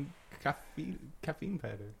snorting caffeine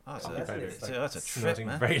powder? Oh, that's a trip,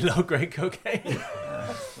 man. Very low grade cocaine. Yeah,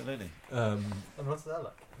 absolutely. And what's that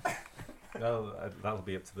like? Well, that'll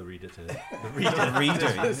be up to the reader to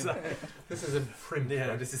This is a print.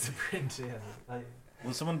 Yeah, this is a print. Yeah.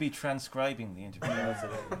 Will someone be transcribing the interview?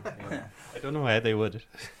 I don't know how they would.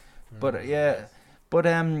 But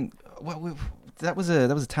that was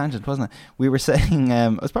a tangent, wasn't it? We were saying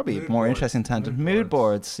it was probably a more interesting tangent. Mood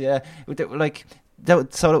boards, yeah.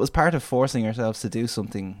 So it was part of forcing ourselves to do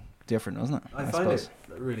something different, wasn't it? I find suppose.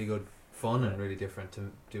 it really good fun and really different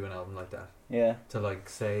to do an album like that. Yeah. To like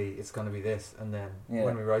say it's going to be this, and then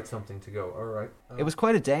when we write something to go, all right. It was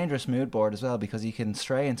quite a dangerous mood board as well, because you can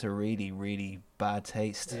stray into really, really bad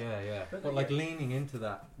taste. Yeah. But like leaning into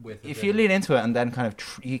that with. If you lean into it and then kind of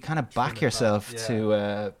you kind of back yourself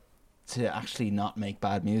to actually not make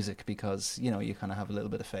bad music, because you kind of have a little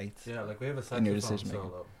bit of faith. Yeah, like we have a saxophone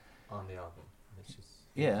solo on the album.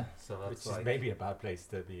 Yeah. So that's which is maybe a bad place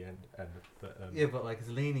to be in. But like it's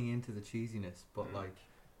leaning into the cheesiness, but like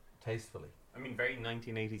tastefully. I mean, very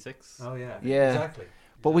 1986. Oh yeah. Yeah. Exactly.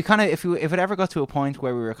 But we kind of, if it ever got to a point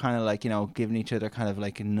where we were kind of like, giving each other kind of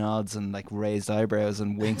like nods and like raised eyebrows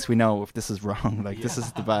and winks, we know if this is wrong, like this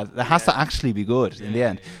is the bad. It has to actually be good in the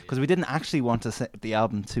end, because we didn't actually want the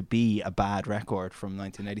album to be a bad record from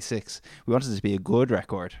 1986. We wanted it to be a good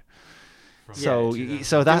record. So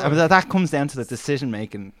that comes down to the decision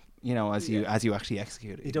making, as you actually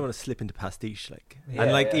execute it. You don't want to slip into pastiche, like, Yeah,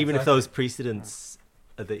 and like yeah, even if those precedents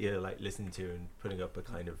that you're like listening to and putting up a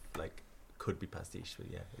kind of like could be pastiche, but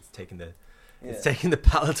it's taking the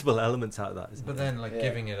palatable elements out of that. Isn't But it? then like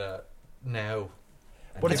giving it a now.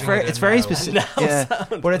 But it's very specific. Yeah,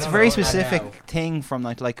 but it's a very specific thing from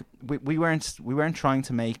like we weren't trying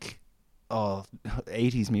to make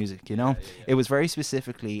 80s music, It was very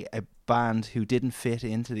specifically a band who didn't fit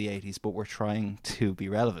into the 80s, but were trying to be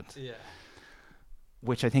relevant. Yeah.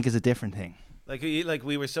 Which I think is a different thing. Like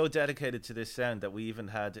we were so dedicated to this sound that we even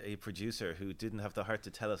had a producer who didn't have the heart to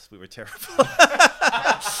tell us we were terrible.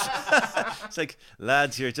 It's like,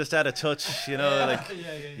 lads, you're just out of touch, you're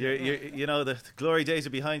the glory days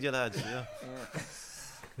are behind you, lads.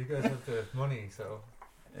 You guys have the money, so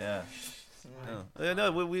Yeah.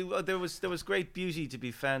 No, there was great beauty to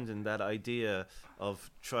be found in that idea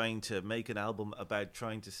of trying to make an album about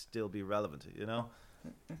trying to still be relevant. You know.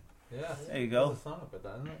 yeah. There you go. There's a song about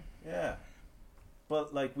that, isn't it? Yeah.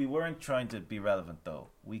 But like we weren't trying to be relevant though.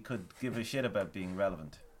 We could give a shit about being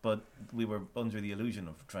relevant, but we were under the illusion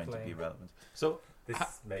of trying to be relevant. So this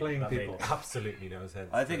playing made people. absolutely no sense.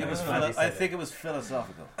 I think it was. I think it was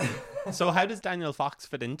philosophical. So how does Daniel Fox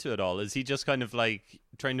fit into it all? Is he just kind of like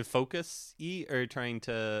trying to focus or trying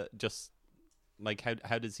to just like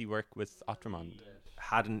how does he work with Autre Monde?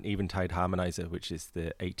 Hadn't even tried Harmonizer, which is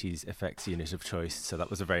the 80s effects unit of choice. So that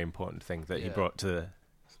was a very important thing that he brought to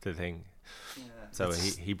the thing. Yeah. So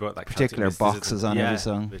he brought that particular Celtic mysticism. boxes on every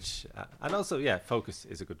song. Which and also focus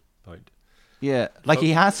is a good point. Yeah, like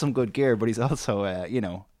he has some good gear, but he's also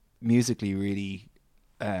musically really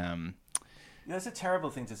That's a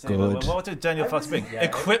terrible thing to say. Good. What did Daniel Fox bring?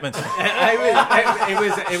 Equipment.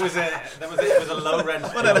 It was a low rent.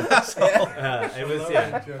 What an asshole.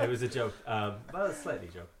 It was a joke. Well, a slightly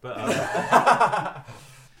joke, but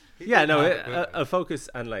a focus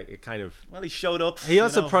and like it kind of. Well, he showed up. He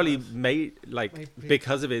also probably made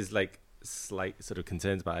because of his like slight sort of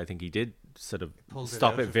concerns about it, I think he did sort of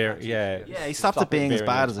stop it very he stopped it being as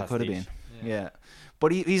bad as it could have been. Yeah.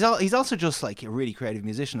 But he's also just like a really creative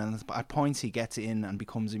musician, and at points he gets in and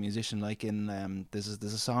becomes a musician. Like in there's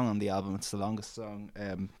a song on the album, it's the longest song,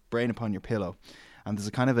 "Brain Upon Your Pillow," and there's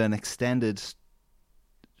a kind of an extended,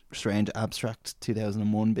 strange, abstract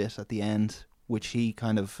 2001 bit at the end, which he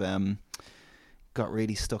kind of got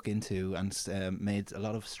really stuck into and made a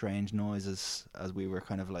lot of strange noises as we were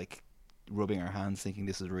kind of like rubbing our hands, thinking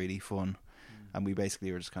this is really fun, and we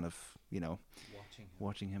basically were just kind of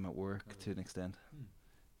watching him at work to an extent.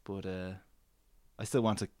 But I still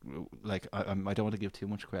want to I don't want to give too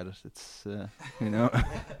much credit. It's so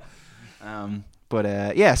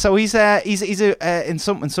he's in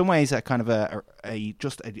some ways a kind of a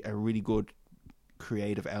really good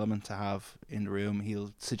creative element to have in the room.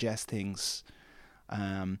 He'll suggest things.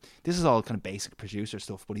 This is all kind of basic producer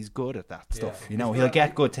stuff, but he's good at that stuff. He'll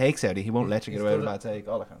get good takes out of it. He won't let you get away with a bad take,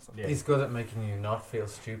 all that kind of stuff. Yeah. He's good at making you not feel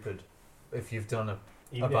stupid if you've done a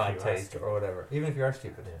bad taste or whatever. Even if you are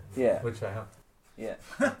stupid. Yeah. Which I am. Yeah.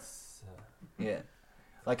 Yeah.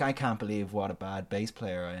 Like, I can't believe what a bad bass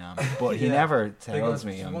player I am, but he never tells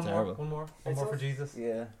me I'm terrible. One more for Jesus.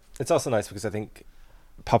 Yeah. It's also nice because I think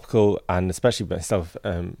Popical and especially myself,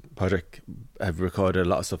 Padraig, have recorded a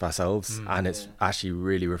lot of stuff ourselves, and it's actually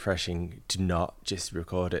really refreshing to not just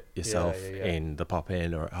record it yourself in the pop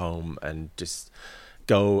in or at home, and just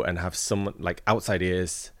go and have someone like outside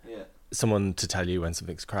ears, someone to tell you when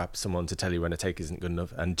something's crap, someone to tell you when a take isn't good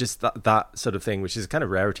enough, and just that sort of thing, which is kind of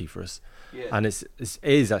rarity for us. And it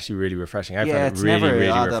is actually really refreshing. I find it really,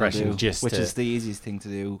 really refreshing. Which is the easiest thing to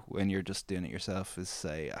do when you're just doing it yourself, is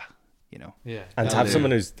say, and to have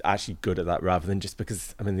someone who's actually good at that, rather than just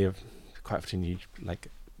because quite often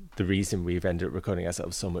the reason we've ended up recording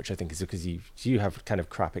ourselves so much, I think, is because you have kind of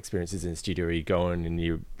crap experiences in the studio where you go in and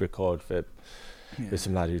you record for there's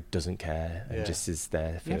some lad who doesn't care and just is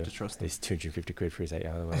there for his 250 quid for his 8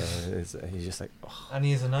 hour. He's just like, and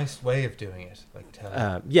he has a nice way of doing it, like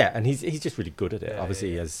and he's just really good at it,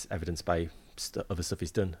 obviously, as evidenced by other stuff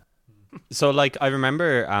he's done. So, like, I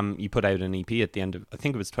remember you put out an EP at the end of, I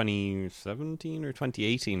think it was 2017 or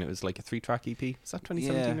 2018. It was like a 3-track EP. Was that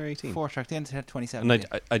 2017 or 18? 4-track. The end of 2017. And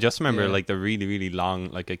I just remember like the really, really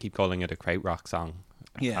long, like I keep calling it a krautrock song.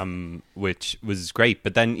 Which was great,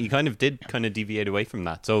 but then you kind of deviate away from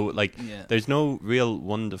that. So like, there's no real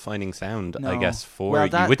one defining sound, I guess, for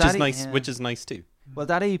you, which is nice. Which is nice too. Well,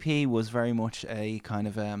 that EP was very much a kind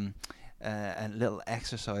of a little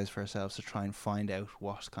exercise for ourselves to try and find out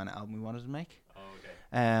what kind of album we wanted to make. Oh, okay.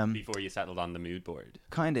 Before you settled on the mood board.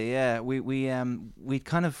 Kinda, yeah. We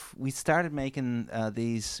started making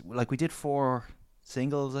these, like, we did 4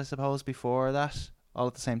 singles, I suppose, before that, all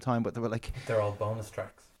at the same time, but they were like, they're all bonus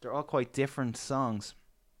tracks. They're all quite different songs,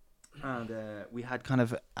 and we had kind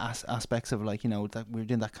of aspects of, like, that we were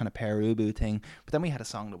doing that kind of Perubu thing, but then we had a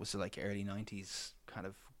song that was like early 90s kind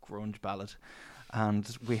of grunge ballad,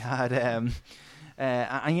 and we had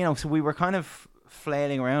so we were kind of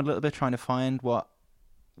flailing around a little bit trying to find what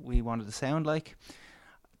we wanted to sound like.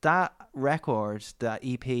 That record, that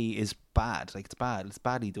EP, is bad. Like, it's bad. It's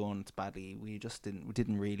badly done. We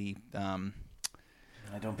didn't really don't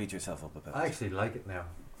beat yourself up about it. I actually like it now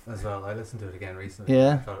as well. I listened to it again recently.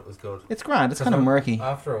 Yeah. I thought it was good. It's grand. It's kind of murky.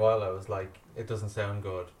 After a while, I was like, it doesn't sound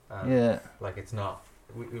good. And like, it's not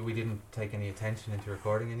we didn't take any attention into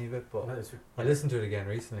recording any of it, but No, I listened to it again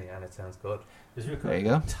recently and it sounds good. There's There you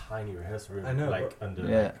go. a tiny rehearsal room. I know, like under.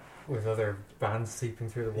 Yeah. Like, With other bands seeping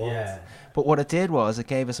through the walls. yeah. But what it did was it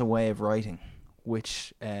gave us a way of writing,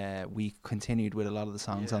 which we continued with a lot of the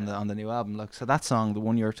songs on the new album. Like, so that song, the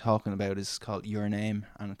one you're talking about, is called Your Name,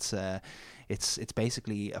 and it's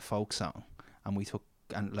basically a folk song, and we took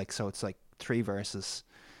so it's like 3 verses.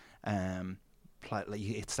 Like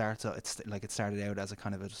it started out as a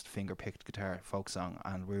kind of a just finger picked guitar folk song,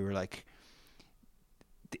 and we were like,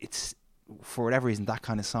 it's for whatever reason that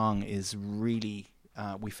kind of song is really.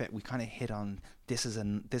 We kind of hit on this is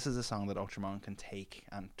a song that Autre Monde can take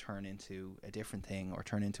and turn into a different thing, or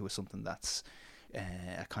turn into something that's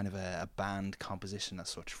a kind of a band composition as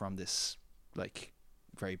such from this like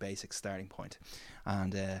very basic starting point.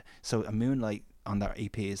 And so a Moonlight on that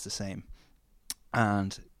EP is the same,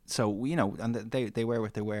 and so and they were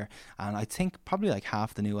what they were, and I think probably like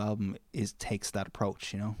half the new album takes that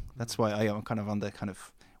approach. That's why I am kind of on the kind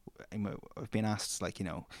of, I've been asked like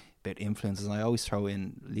about influences, and I always throw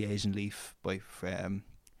in Liaison Leaf by or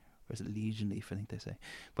is it Legion Leaf, I think they say,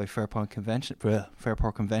 by Fairport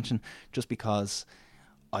Convention, just because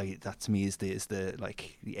that to me is the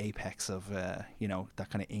like the apex of that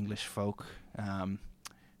kind of English folk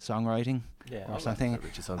songwriting or something.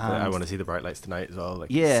 I want to see the bright lights tonight as well.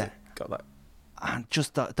 Like, yeah, got that. And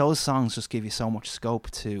just those songs just give you so much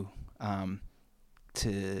scope to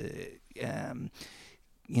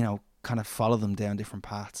kind of follow them down different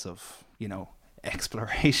paths of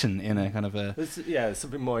exploration in a kind of a There's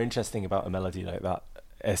something more interesting about a melody like that,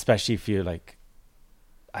 especially if you're like,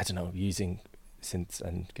 I don't know, using synths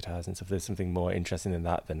and guitars and stuff. There's something more interesting in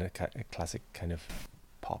that than a classic kind of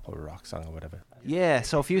pop or rock song or whatever. Yeah,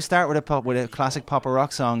 so if you start with a classic pop or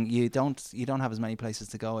rock song, you don't have as many places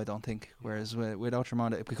to go, I don't think. Whereas with Autre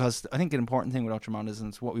Monde, because I think the important thing with Autre Monde is, and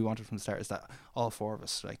it's what we wanted from the start, is that all 4 of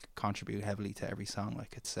us like contribute heavily to every song.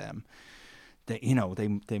 Like it's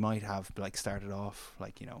they might have like started off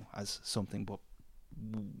like as something, but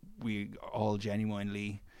we all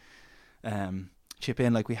genuinely chip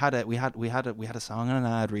in. Like we had a song on an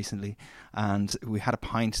ad recently, and we had a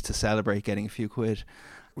pint to celebrate getting a few quid.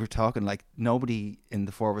 We were talking like nobody in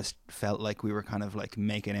the 4 of us felt like we were kind of like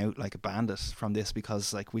making out like a bandit from this,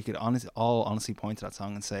 because like we could honestly point to that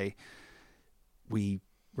song and say we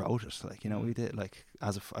wrote it, like we did, like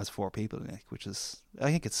as 4 people, like, which is, I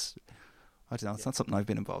think it's, I don't know, it's not something I've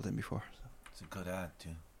been involved in before. It's a good ad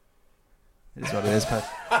too. It is what it is, Pat.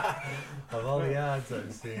 Of all the ads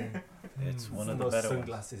I've seen, It's one of the better ones.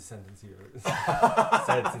 Sunglasses sentence you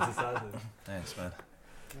said since it started. Thanks, man.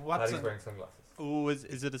 What's Paddy's wearing sunglasses. Oh,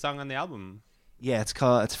 is it a song on the album? Yeah,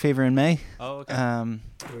 it's Fever in May. Oh, okay.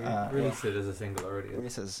 We released it as a single already.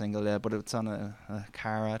 Released as a single, yeah, but it's on a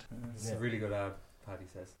car ad. It's a really good ad, Paddy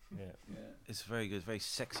says. Yeah. It's very good, very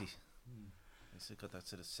sexy. It's got that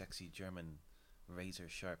sort of sexy German razor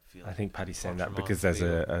sharp feel. I think Paddy's saying Autre that Monde because there's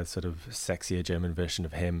feel. a sort of sexier German version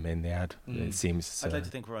of him in the ad. It seems. I'd like to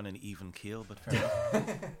think we're on an even keel, but fair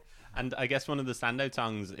enough. And I guess one of the standout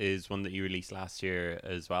songs is one that you released last year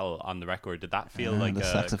as well on the record. Did that feel like the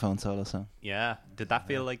saxophone solo song? Yeah. Did that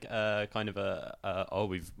feel like kind of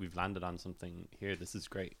we've landed on something here? This is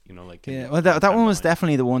great. Like. Yeah. Well, that one was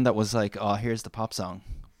definitely the one that was like, oh, here's the pop song.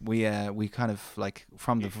 We kind of like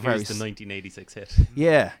from the very Here's the 1986 hit.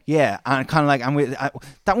 Yeah, and kind of like, and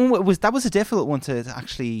that was a difficult one to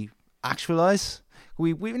actually actualize.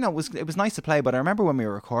 We it was nice to play, but I remember when we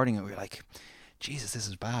were recording it, we were like, Jesus, this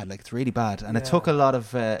is bad. Like, it's really bad, and it took a lot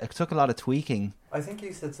of tweaking. I think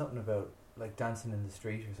you said something about like dancing in the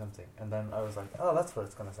street or something, and then I was like, oh, that's what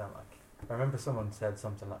it's gonna sound like. I remember someone said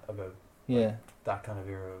something about that kind of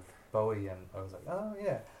era of Bowie, and I was like, oh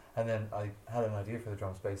yeah. And then I had an idea for the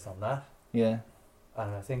drums based on that. Yeah.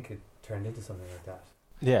 And I think it turned into something like that.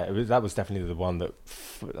 Yeah, that was definitely the one that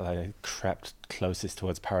crept closest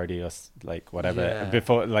towards parody, us like whatever. Yeah.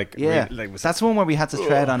 Before that's the one where we had to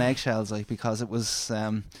tread on eggshells, like, because it was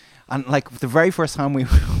and like the very first time we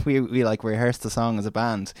like rehearsed the song as a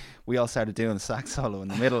band, we all started doing the sax solo in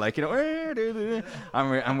the middle, like,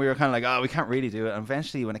 and we were kind of like, oh, we can't really do it. And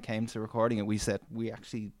eventually, when it came to recording it, we said we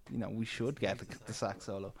actually we should get the sax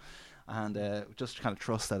solo, and just kind of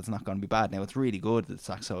trust that it's not going to be bad. Now it's really good, the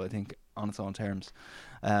sax solo, I think, on its own terms,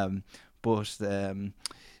 but the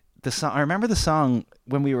song, I remember the song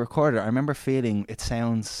when we recorded it, I remember feeling it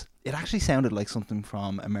actually sounded like something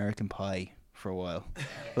from American Pie for a while.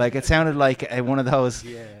 Like, it sounded like one of those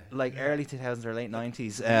like early 2000s or late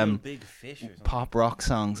 90s Big Fish or something. pop rock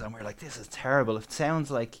songs, and we're like, this is terrible. It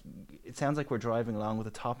sounds like it sounds like we're driving along with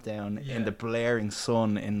the top down in the blaring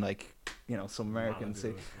sun in like, you know, some American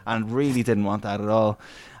city, and really didn't want that at all.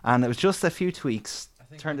 And it was just a few tweaks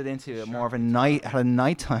turned it into more of a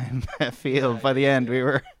nighttime feel. By the end we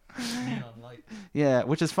were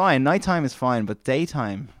which is fine. Nighttime is fine, but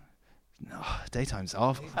daytime's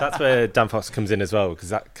awful. That's where Dan Fox comes in as well, because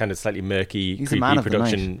that kind of slightly murky, He's a man creepy of the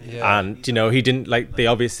production, night. and you know, he didn't like, the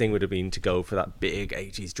obvious thing would have been to go for that big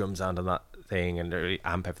 80s drum sound on that thing and really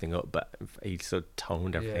amp everything up, but he sort of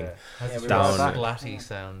toned everything down. That latty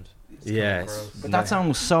sound. But that song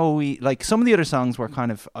was so like, some of the other songs were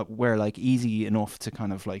kind of were like easy enough to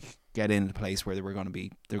kind of like get in a place where they're going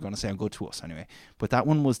to sound good to us anyway. But that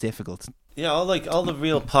one was difficult. Yeah, all the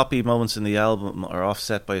real poppy moments in the album are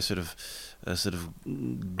offset by a sort of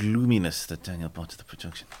gloominess that Daniel brought to the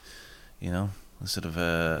production. You know, a sort of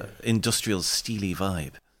industrial steely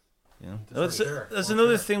vibe. You know, that's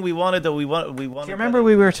another thing we wanted. That we wanted. Do you remember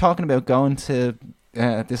we were talking about going to?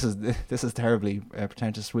 This is terribly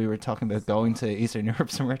pretentious. We were talking about going to Eastern Europe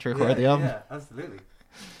somewhere to record the album. Yeah, absolutely.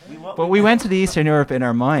 But we went to the Eastern Europe in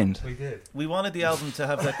our mind. We did. We wanted the album to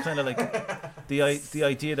have that kind of like the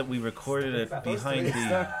idea that we recorded it behind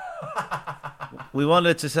the. We wanted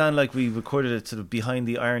it to sound like we recorded it sort of behind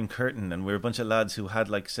the Iron Curtain, and we were a bunch of lads who had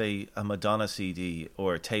like, say, a Madonna CD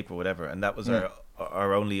or a tape or whatever, and that was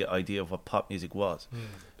our only idea of what pop music was.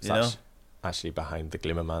 You know. Actually behind the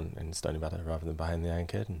Glimmer Man in Stony Batter rather than behind the Iron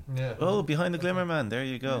Curtain. Yeah. Oh, behind the Glimmer Man. There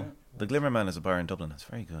you go. Yeah. The Glimmer Man is a bar in Dublin. It's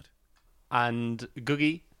very good. And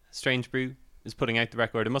Googie, Strange Brew, is putting out the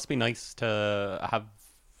record. It must be nice to have,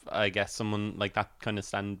 I guess, someone like that kind of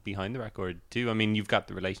stand behind the record too. I mean, you've got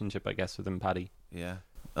the relationship, I guess, with him, Paddy. Yeah.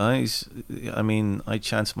 I mean, I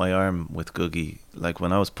chanced my arm with Googie. Like,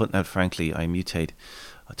 when I was putting out Frankly, I Mutate,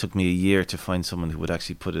 it took me a year to find someone who would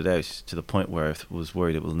actually put it out, to the point where I was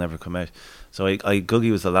worried it will never come out. So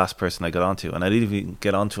Googie was the last person I got onto, and I didn't even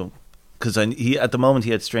get onto him because he at the moment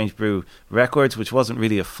he had Strange Brew Records, which wasn't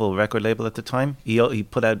really a full record label at the time. He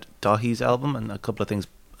put out Dahi's album and a couple of things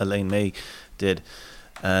Elaine May did,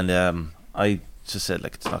 and I just said,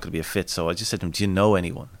 like, it's not going to be a fit. So I just said to him, do you know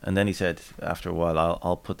anyone? And then he said, after a while,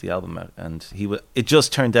 I'll put the album out. And it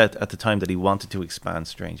just turned out at the time that he wanted to expand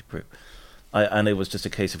Strange Brew. And it was just a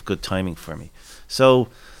case of good timing for me. So,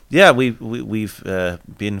 yeah, we've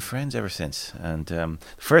been friends ever since. And the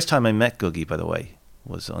first time I met Googie, by the way,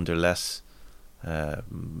 was under less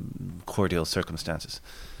cordial circumstances.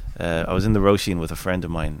 I was in the Roisin with a friend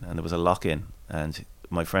of mine, and there was a lock-in, and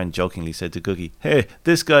my friend jokingly said to Googie, "Hey,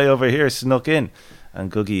 this guy over here snuck in."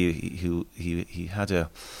 And Googie, he had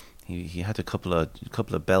a couple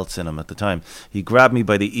of belts in him at the time. He grabbed me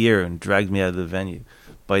by the ear and dragged me out of the venue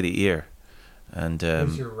by the ear. And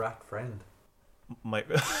who's your rat friend?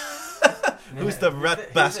 Who's the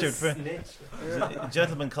rat bastard friend? A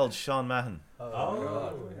gentleman called Sean Mahon.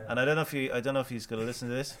 God. Yeah. And I don't know if he's going to listen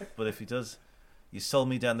to this, but if he does, you sold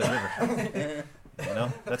me down the river. You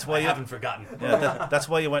know, that's why I haven't forgotten. Yeah, that's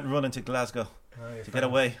why you went running to Glasgow to get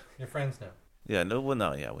away. You're friends now. Yeah,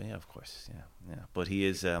 of course, yeah. But he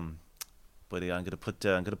is. I'm going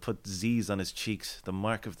to put Z's on his cheeks, the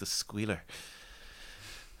mark of the squealer.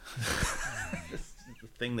 The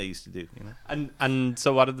thing they used to do, you know. And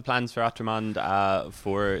so, what are the plans for Autre Monde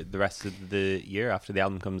for the rest of the year after the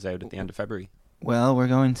album comes out at the end of February? Well, we're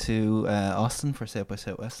going to Austin for South by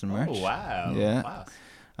Southwest in March. Oh wow! Yeah. Wow.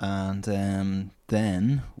 And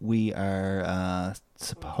then we are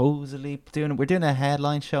supposedly doing a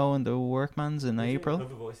headline show in the Workman's in April.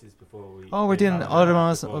 We're doing Autre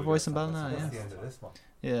Monde of Voice and Ballina. That's the end of this one.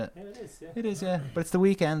 Yeah. Yeah, it is. Yeah. It is, yeah. But it's the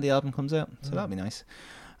weekend the album comes out, so that'll be nice.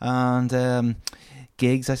 And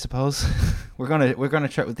gigs, I suppose. we're gonna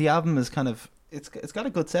try. The album is kind of it's got a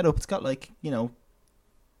good setup. It's got, like, you know,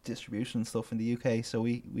 distribution stuff in the UK. So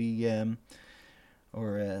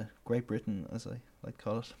or Great Britain, as I like to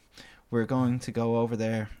call it. We're going to go over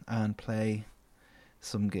there and play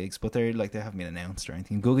some gigs, but they haven't been announced or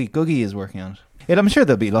anything. Googie is working on it. I'm sure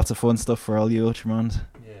there'll be lots of fun stuff for all you Autre Monde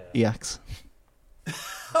EACs.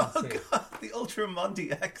 Oh God, the Autre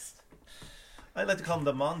Monde X. I like to call them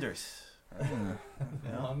the Monders.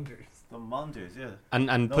 The Monders, yeah.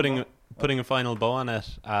 And putting a final bow on it,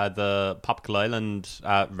 the Popical Island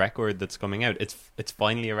record that's coming out. It's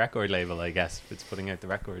finally a record label, I guess. It's putting out the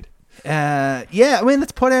record. I mean,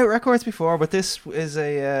 it's put out records before, but this is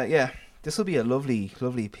this will be a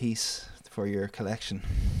lovely piece for your collection.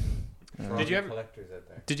 Did you collectors out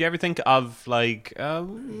there? Did you ever think of, like,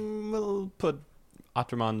 we'll put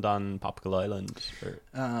Autre Monde on Popical Island?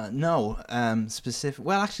 No, specific.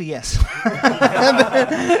 Well, actually, yes.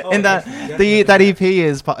 In that EP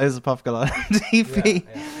is a Popical Island EP.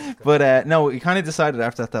 But no, we kind of decided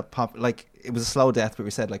after that like it was a slow death, but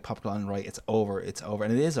we said like Popical Island, right? It's over,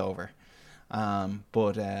 and it is over.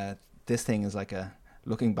 But this thing is like a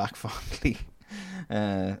looking back fondly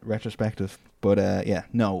retrospective. But yeah,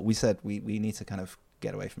 no, we said we need to kind of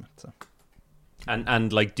get away from it. So.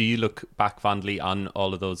 And like, do you look back fondly on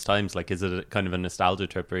all of those times? Like, is it a kind of a nostalgia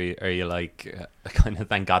trip, or are you like, kind of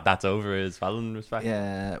thank God that's over as well in respect?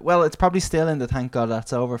 Yeah, well, it's probably still in the thank God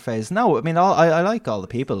that's over phase. No, I mean, I like all the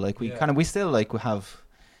people. Like, we still like we have,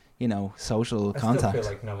 you know, social contact. I still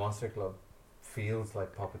feel like No Monster Club feels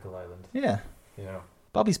like Popical Island. Yeah. You know.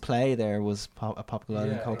 Bobby's play there was a Popical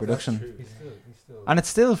Island co-production. He's still and it's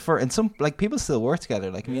still and some, like, people still work together.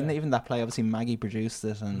 Like, I mean, even that play, obviously Maggie produced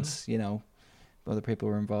it, and, you know, other people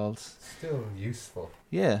were involved. Still useful.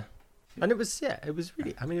 Yeah. And it was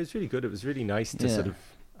really, I mean, it was really good. It was really nice to sort of,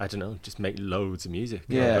 I don't know, just make loads of music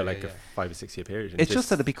over like a 5 or 6 year period. It's just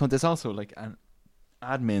that it becomes, there's also like an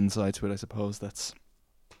admin side to it, I suppose, that's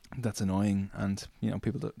annoying, and, you know,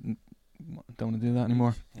 people don't want to do that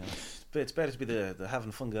anymore. Yeah. But it's better to be the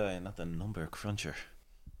having fun guy and not the number cruncher.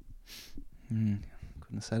 Couldn't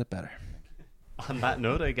have said it better. On that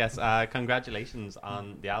note, I guess, congratulations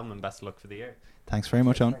on the album and best of luck for the year. Thanks very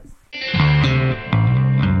much, Owen.